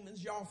same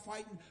demons y'all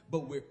fighting,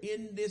 but we're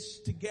in this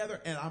together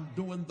and I'm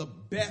doing the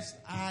best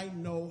I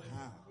know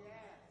how.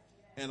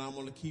 And I'm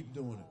going to keep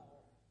doing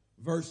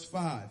it. Verse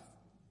 5.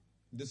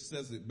 This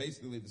says it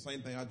basically the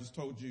same thing I just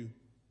told you.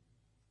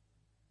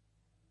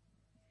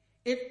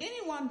 If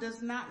anyone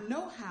does not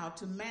know how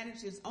to manage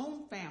his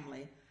own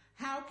family,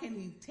 how can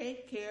he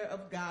take care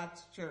of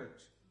God's church?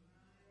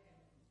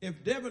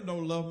 If Devin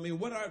don't love me,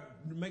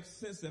 makes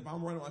sense if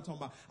I'm running around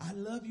talking about, I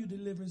love you,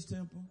 Deliverance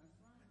Temple.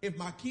 If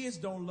my kids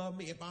don't love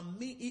me,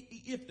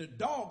 if the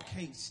dog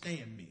can't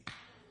stand me,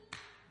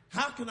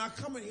 how can I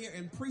come in here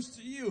and preach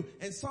to you?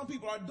 And some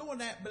people are doing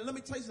that, but let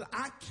me tell you something.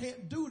 I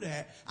can't do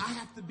that. I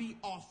have to be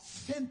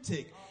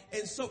authentic.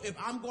 And so if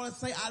I'm going to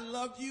say I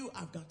love you,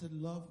 I've got to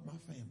love my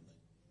family.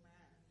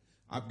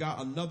 I've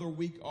got another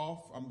week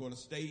off. I'm going to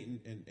stay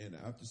and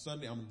after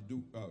Sunday, I'm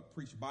going to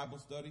preach Bible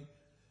study.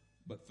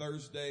 But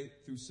Thursday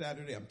through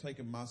Saturday, I'm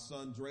taking my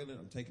son, Draylon,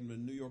 I'm taking him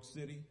to New York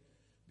City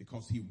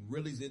because he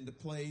really is into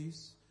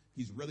plays.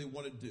 He's really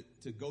wanted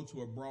to go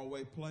to a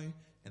Broadway play.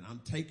 And I'm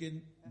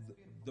taking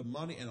the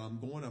money and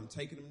I'm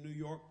taking them to New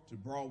York to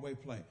Broadway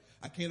play.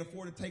 I can't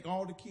afford to take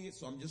all the kids,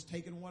 so I'm just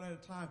taking one at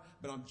a time,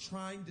 but I'm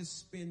trying to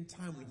spend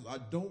time with them because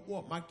I don't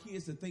want my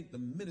kids to think the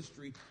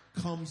ministry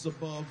comes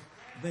above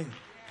them.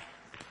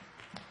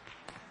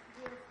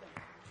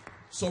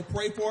 So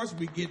pray for us.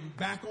 We're getting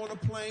back on a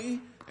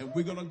plane and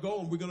we're going to go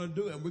and we're going to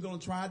do it and we're going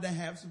to try to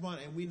have some fun.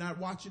 And we're not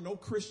watching no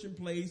Christian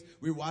plays.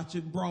 We're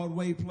watching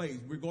Broadway plays.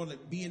 We're going to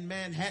be in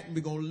Manhattan.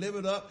 We're going to live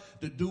it up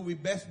to do the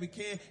best we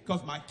can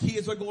because my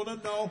kids are going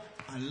to know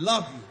I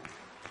love you.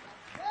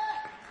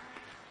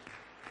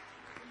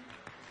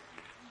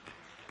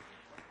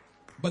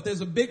 But there's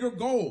a bigger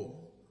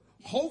goal.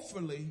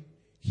 Hopefully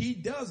he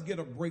does get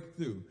a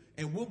breakthrough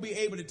and we'll be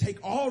able to take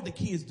all the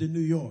kids to New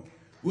York.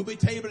 We'll be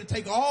able to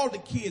take all the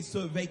kids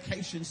to a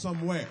vacation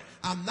somewhere.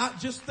 I'm not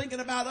just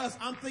thinking about us.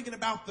 I'm thinking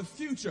about the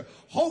future.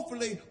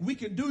 Hopefully we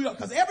can do it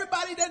because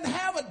everybody doesn't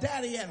have a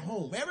daddy at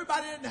home.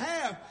 Everybody doesn't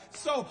have.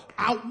 So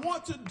I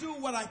want to do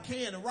what I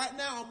can. And right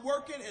now I'm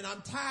working and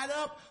I'm tied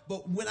up.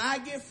 But when I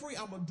get free,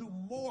 I'm going to do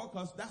more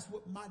because that's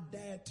what my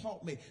dad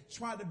taught me.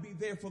 Try to be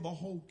there for the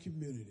whole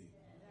community.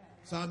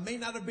 So I may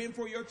not have been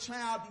for your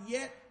child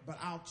yet, but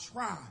I'll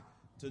try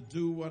to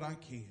do what I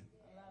can.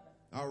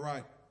 All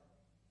right.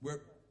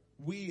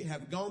 We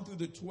have gone through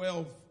the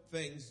 12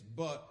 things,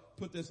 but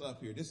put this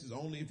up here. This is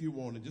only if you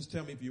want it. Just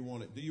tell me if you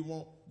want it. Do you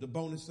want the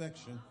bonus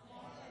section?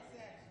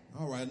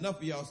 All right. Enough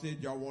of y'all said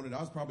y'all wanted it. I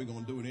was probably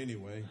going to do it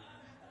anyway.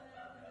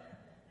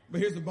 But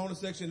here's the bonus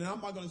section, and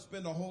I'm not going to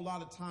spend a whole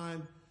lot of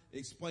time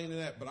explaining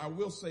that, but I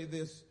will say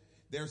this.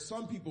 There are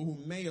some people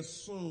who may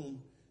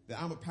assume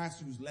that I'm a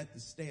pastor who's let the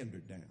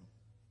standard down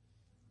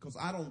because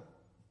I don't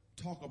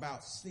talk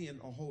about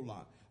sin a whole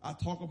lot. I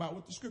talk about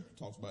what the scripture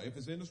talks about. If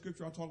it's in the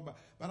scripture, I talk about,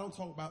 but I don't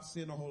talk about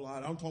sin a whole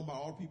lot. I don't talk about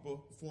all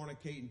people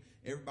fornicating,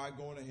 everybody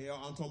going to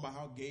hell. I'm talking about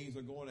how gays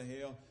are going to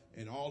hell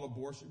and all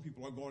abortion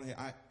people are going to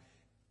hell.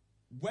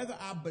 Whether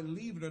I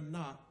believe it or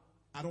not,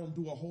 I don't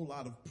do a whole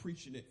lot of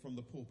preaching it from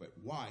the pulpit.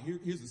 Why?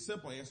 Here's a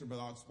simple answer, but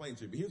I'll explain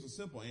to you. But here's a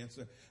simple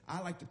answer.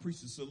 I like to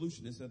preach the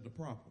solution instead of the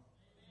problem.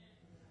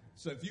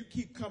 So if you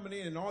keep coming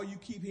in and all you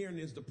keep hearing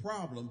is the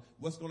problem,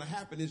 what's going to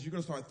happen is you're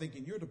going to start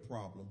thinking you're the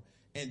problem.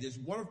 And there's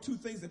one of two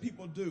things that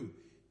people do.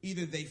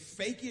 Either they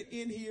fake it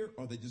in here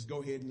or they just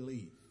go ahead and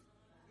leave.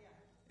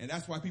 And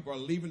that's why people are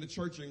leaving the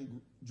church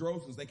in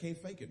droves, because they can't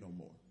fake it no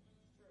more.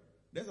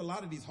 There's a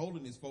lot of these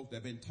holiness folk that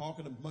have been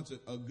talking a bunch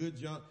of good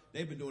junk.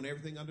 They've been doing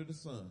everything under the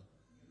sun.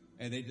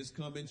 And they just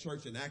come in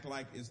church and act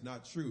like it's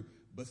not true.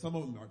 But some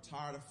of them are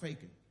tired of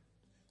faking.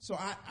 So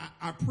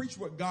I preach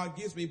what God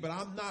gives me, but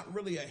I'm not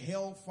really a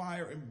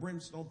hellfire and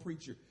brimstone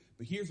preacher.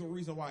 But here's the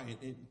reason why,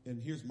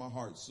 and here's my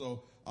heart.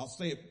 So I'll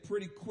say it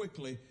pretty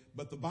quickly,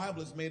 but the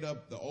Bible is made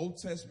up, the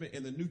Old Testament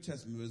and the New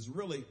Testament is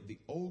really the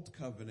Old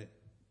Covenant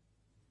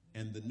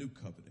and the New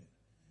Covenant.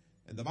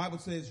 And the Bible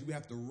says you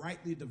have to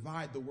rightly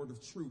divide the word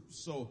of truth.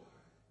 So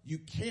you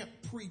can't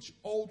preach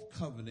Old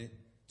Covenant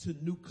to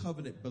New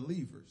Covenant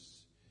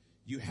believers.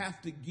 You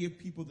have to give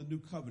people the New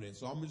Covenant.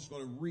 So I'm just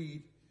going to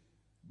read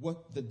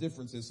what the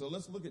difference is. So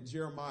let's look at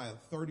Jeremiah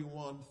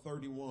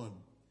 31:31.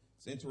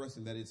 It's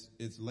interesting that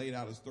it's laid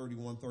out as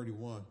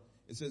 31:31.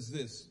 It says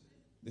this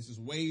is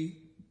way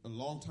a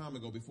long time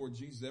ago, before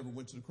Jesus ever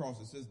went to the cross.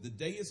 It says, the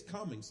day is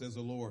coming, says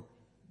the Lord,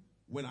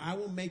 when I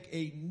will make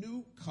a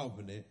new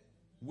covenant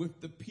with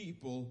the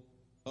people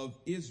of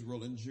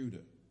Israel and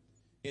Judah.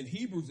 In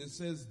Hebrews, it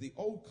says the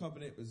old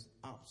covenant is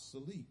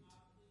obsolete.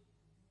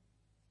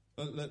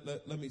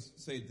 Let me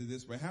say it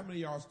this way. How many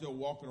of y'all are still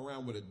walking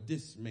around with a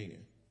Discman?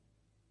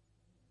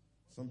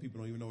 Some people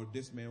don't even know what a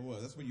Discman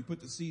was. That's when you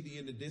put the CD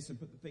in the disc and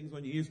put the things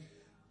on your ears.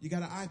 You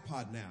got an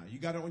iPod now. You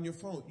got it on your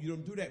phone. You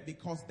don't do that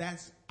because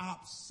that's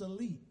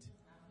obsolete.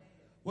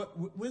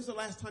 When's the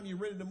last time you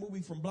rented a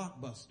movie from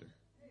Blockbuster?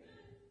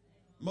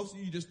 Most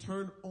of you just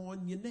turn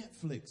on your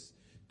Netflix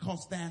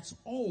because that's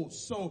old.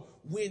 So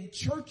when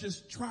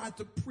churches try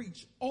to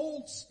preach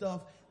old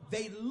stuff,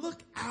 they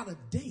look out of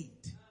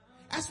date.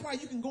 That's why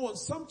you can go in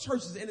some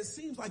churches and it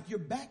seems like you're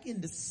back in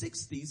the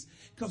 60s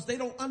because they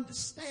don't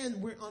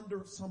understand we're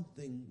under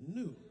something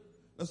new.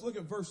 Let's look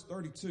at verse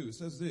 32. It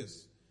says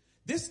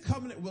this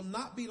covenant will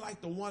not be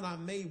like the one I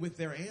made with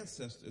their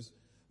ancestors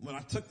when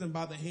I took them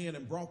by the hand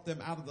and brought them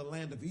out of the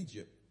land of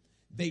Egypt.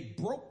 They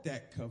broke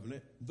that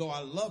covenant, though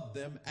I loved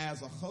them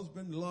as a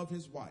husband loved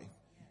his wife,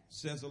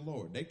 says the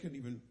Lord. They couldn't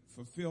even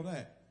fulfill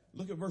that.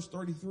 Look at verse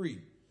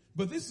 33.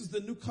 But this is the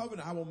new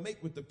covenant I will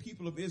make with the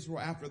people of Israel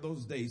after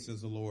those days,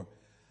 says the Lord.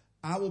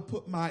 I will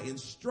put my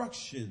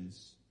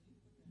instructions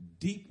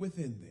deep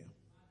within them,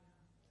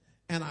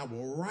 and I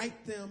will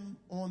write them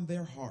on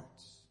their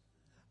hearts.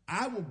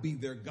 I will be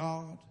their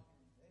God,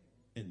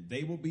 and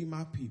they will be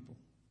my people.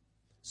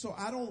 So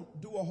I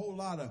don't do a whole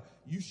lot of,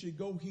 you should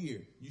go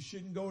here, you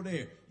shouldn't go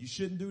there, you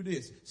shouldn't do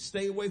this,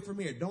 stay away from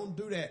here. Don't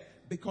do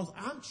that, because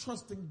I'm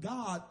trusting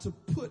God to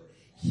put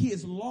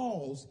his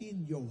laws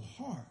in your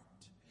heart.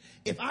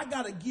 If I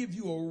got to give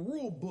you a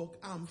rule book,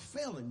 I'm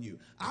failing you.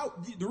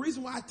 The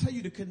reason why I tell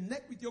you to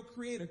connect with your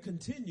Creator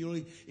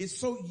continually is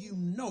so you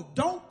know.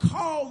 Don't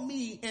call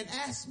me and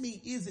ask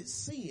me, is it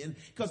sin?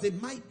 Because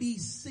it might be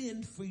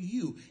sin for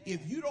you.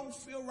 If you don't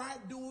feel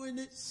right doing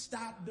it,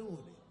 stop doing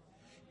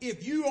it.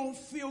 If you don't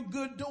feel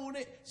good doing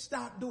it,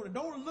 stop doing it.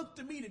 Don't look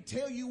to me to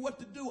tell you what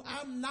to do.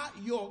 I'm not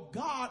your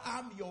God.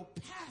 I'm your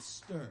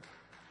pastor.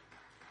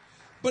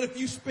 But if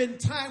you spend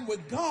time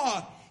with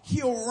God,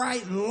 he'll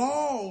write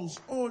laws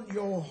on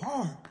your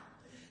heart.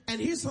 And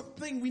here's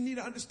something we need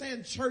to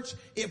understand, church.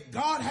 If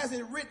God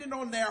hasn't written it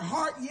on their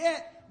heart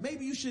yet,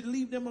 maybe you should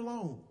leave them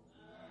alone.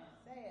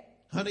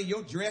 Honey,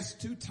 your dress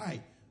too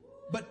tight.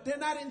 But they're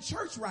not in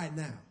church right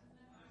now.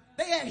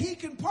 They at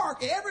Heacon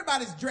Park.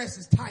 Everybody's dress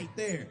is tight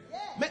there.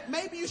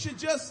 Maybe you should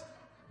just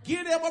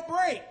give them a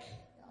break.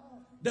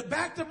 The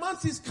Back to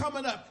Muncie's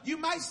coming up. You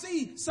might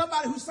see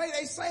somebody who say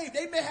they saved.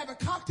 They may have a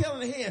cocktail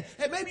in their hand.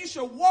 And maybe you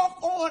should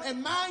walk on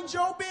and mind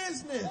your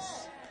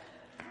business.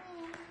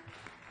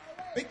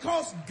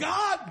 Because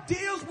God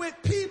deals with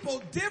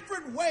people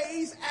different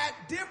ways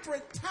at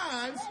different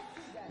times.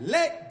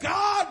 Let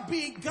God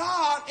be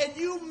God and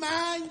you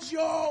mind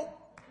your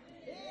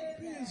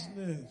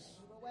business.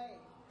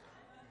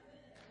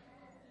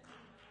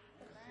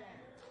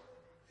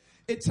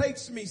 It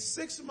takes me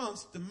 6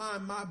 months to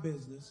mind my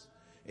business.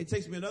 It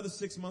takes me another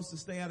 6 months to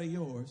stay out of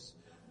yours.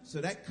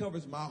 So that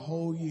covers my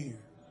whole year.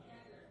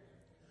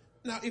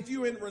 Now, if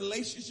you're in a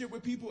relationship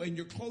with people and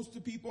you're close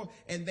to people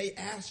and they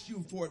ask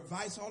you for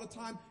advice all the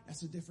time,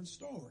 that's a different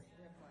story.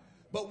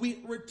 But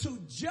we're too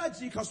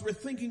judgy because we're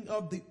thinking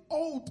of the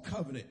old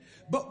covenant.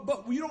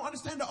 But we don't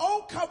understand the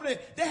old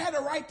covenant. They had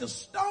a right to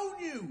stone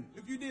you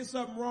if you did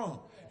something wrong.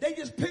 They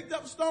just picked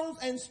up stones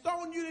and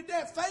stoned you to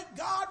death. Thank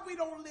God we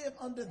don't live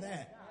under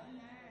that.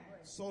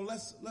 So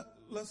let's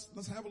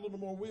have a little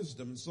more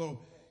wisdom.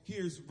 So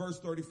here's verse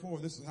 34.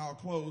 This is how I'll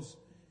close.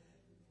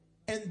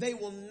 And they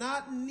will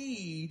not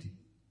need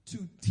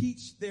to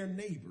teach their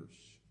neighbors,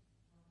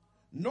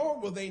 nor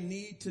will they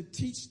need to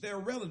teach their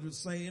relatives,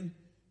 saying,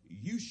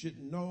 you should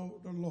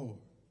know the Lord.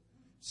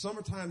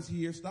 Summertime's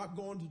here. Stop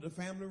going to the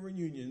family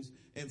reunions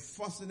and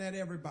fussing at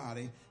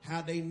everybody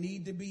how they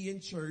need to be in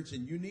church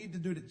and you need to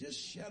do that. Just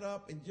shut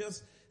up and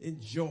just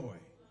enjoy.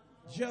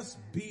 Just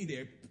be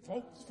there.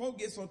 Folk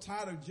get so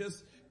tired of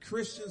just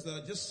Christians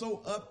that are just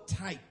so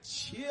uptight.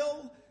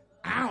 Chill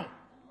out.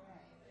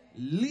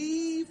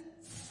 Leave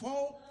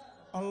folk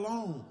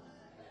alone.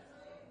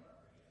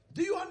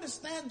 Do you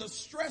understand the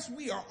stress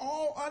we are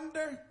all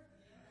under?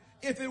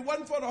 If it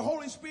wasn't for the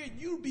Holy Spirit,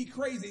 you'd be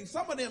crazy.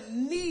 Some of them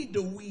need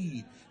the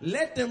weed.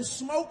 Let them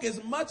smoke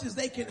as much as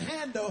they can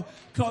handle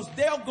because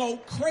they'll go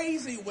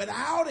crazy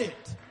without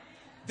it.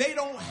 They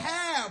don't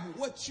have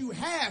what you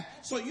have.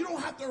 So you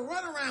don't have to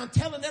run around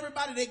telling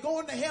everybody they're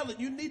going to hell and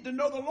you need to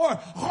know the Lord.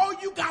 All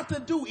you got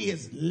to do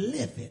is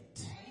live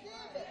it.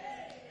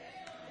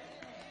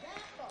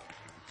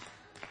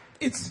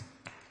 It's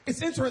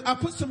interesting. I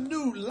put some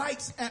new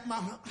lights at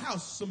my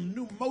house, some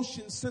new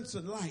motion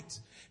sensor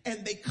lights.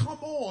 And they come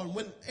on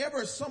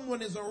whenever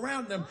someone is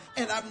around them.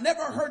 And I've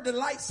never heard the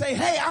light say,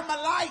 hey, I'm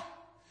a light.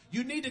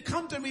 You need to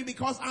come to me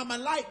because I'm a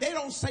light. They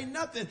don't say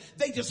nothing.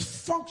 They just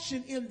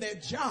function in their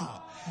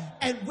job.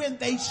 And when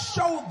they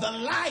show the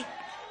light,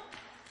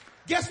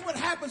 guess what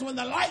happens when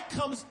the light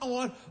comes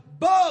on?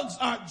 Bugs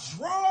are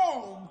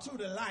drawn to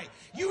the light.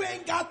 You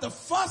ain't got to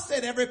fuss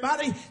at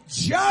everybody.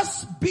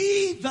 Just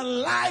be the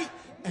light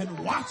and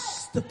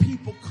watch the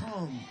people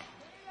come.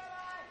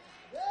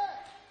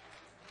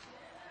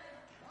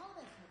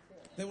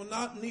 They will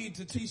not need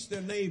to teach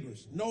their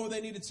neighbors. No,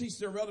 they need to teach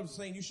their relatives,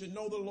 saying you should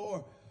know the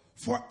Lord.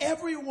 For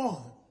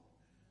everyone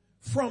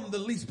from the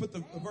least, put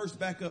the verse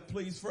back up,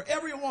 please. For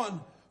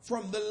everyone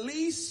from the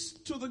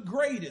least to the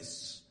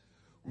greatest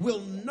will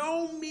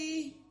know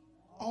me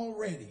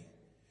already,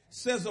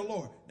 says the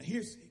Lord. Now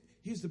here's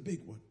the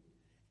big one.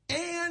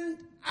 And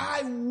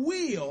I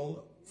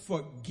will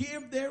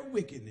forgive their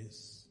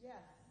wickedness.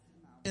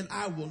 And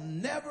I will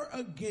never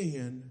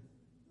again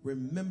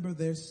remember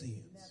their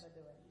sins.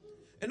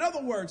 In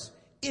other words,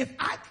 if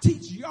I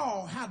teach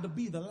y'all how to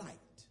be the light,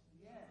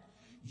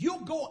 you'll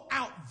go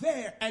out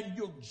there and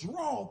you'll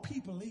draw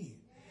people in.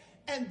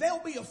 And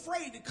they'll be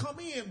afraid to come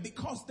in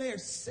because they're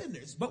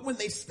sinners. But when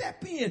they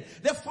step in,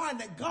 they'll find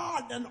that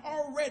God done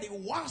already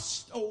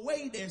washed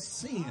away their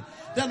sin.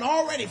 Done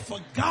already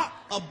forgot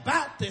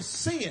about their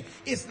sin.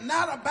 It's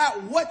not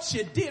about what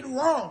you did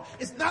wrong.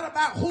 It's not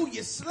about who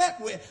you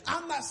slept with.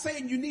 I'm not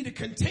saying you need to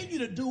continue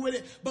to do with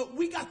it, but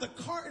we got the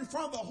cart in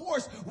front of the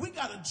horse. We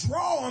got to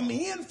draw them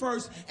in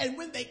first. And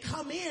when they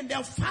come in,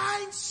 they'll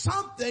find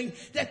something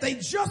that they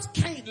just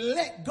can't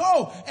let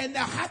go. And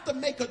they'll have to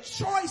make a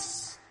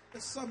choice.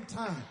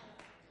 Sometime.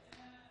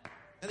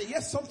 And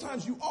yes,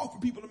 sometimes you offer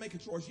people to make a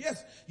choice.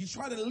 Yes, you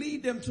try to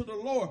lead them to the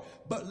Lord.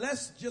 But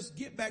let's just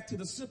get back to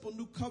the simple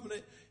new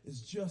covenant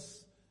is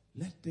just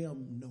let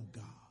them know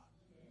God.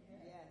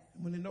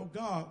 And when they know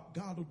God,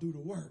 God will do the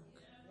work.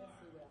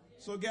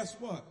 So guess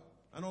what?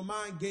 I don't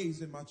mind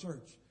gays in my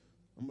church.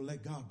 I'm going to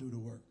let God do the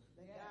work.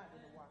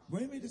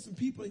 Maybe there's some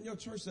people in your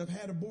church that have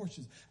had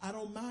abortions. I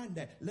don't mind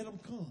that. Let them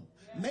come.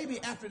 Maybe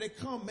after they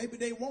come, maybe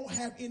they won't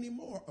have any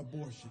more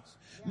abortions.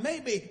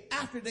 Maybe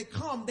after they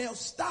come, they'll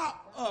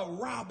stop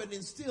robbing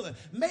and stealing.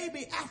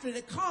 Maybe after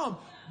they come.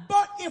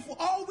 But if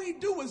all we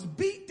do is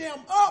beat them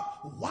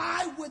up,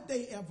 why would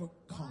they ever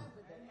come?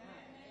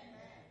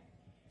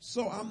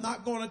 So I'm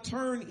not going to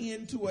turn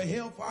into a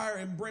hellfire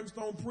and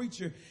brimstone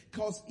preacher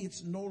because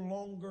it's no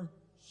longer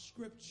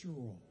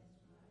scriptural.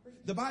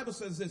 The Bible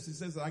says this. It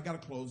says, I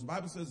got to close. The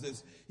Bible says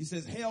this. He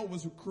says, hell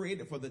was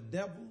created for the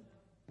devil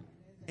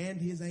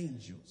and his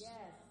angels. Yes.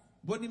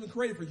 Wasn't even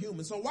created for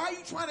humans. So why are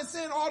you trying to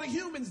send all the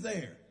humans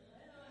there?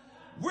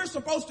 We're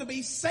supposed to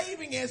be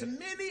saving as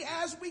many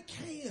as we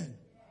can.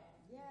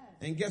 Yes.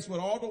 And guess what?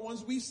 All the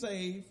ones we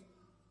save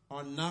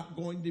are not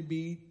going to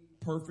be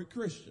perfect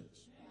Christians.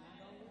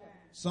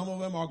 Some of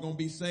them are going to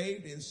be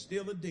saved and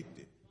still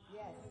addicted.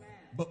 Yes.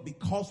 But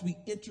because we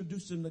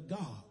introduce them to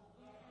God,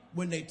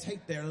 when they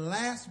take their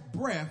last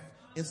breath,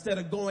 instead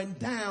of going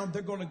down,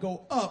 they're going to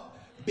go up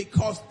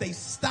because they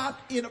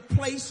stopped in a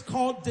place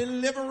called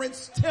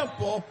Deliverance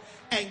Temple,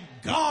 and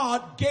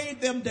God gave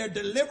them their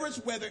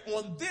deliverance, whether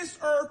on this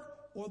earth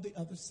or the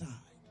other side.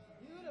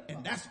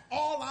 And that's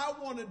all I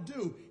want to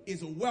do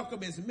is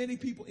welcome as many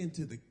people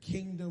into the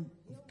kingdom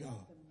of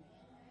God.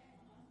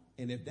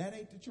 And if that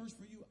ain't the church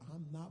for you,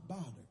 I'm not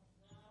bothered.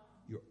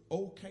 You're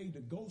okay to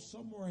go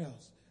somewhere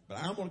else.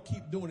 But I'm going to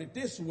keep doing it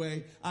this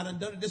way. I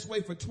done it this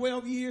way for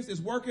 12 years.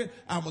 It's working.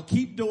 I'm going to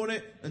keep doing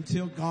it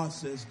until God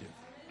says different.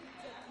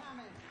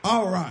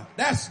 All right.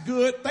 That's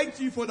good. Thank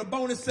you for the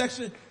bonus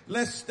section.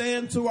 Let's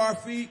stand to our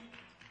feet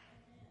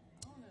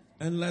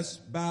and let's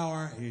bow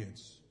our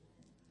heads.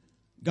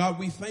 God,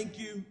 we thank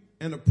you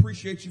and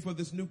appreciate you for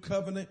this new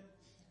covenant.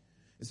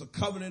 It's a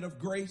covenant of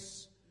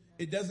grace.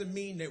 It doesn't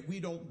mean that we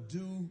don't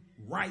do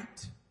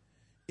right.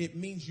 It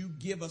means you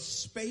give us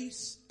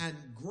space and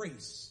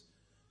grace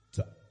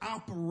to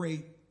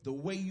operate the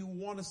way you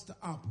want us to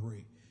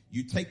operate.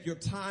 You take your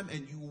time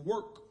and you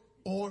work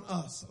on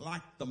us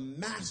like the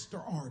master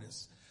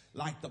artist,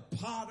 like the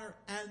potter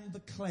and the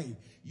clay.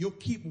 You'll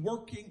keep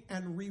working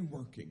and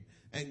reworking.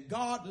 And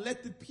God,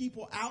 let the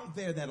people out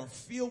there that are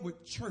filled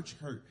with church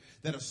hurt,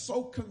 that are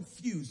so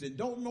confused and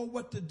don't know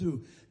what to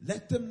do,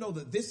 let them know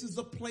that this is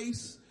a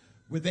place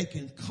where they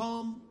can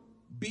come,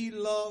 be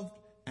loved,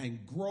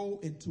 and grow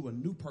into a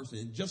new person.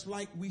 And just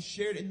like we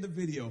shared in the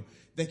video,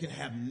 they can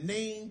have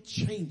name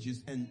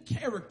changes and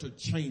character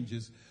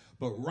changes.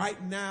 But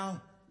right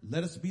now,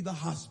 let us be the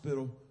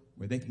hospital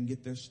where they can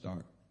get their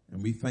start.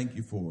 And we thank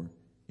you for it.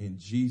 In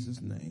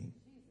Jesus' name,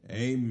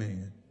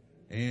 amen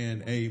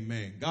and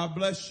amen. God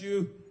bless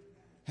you.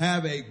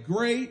 Have a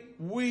great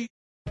week.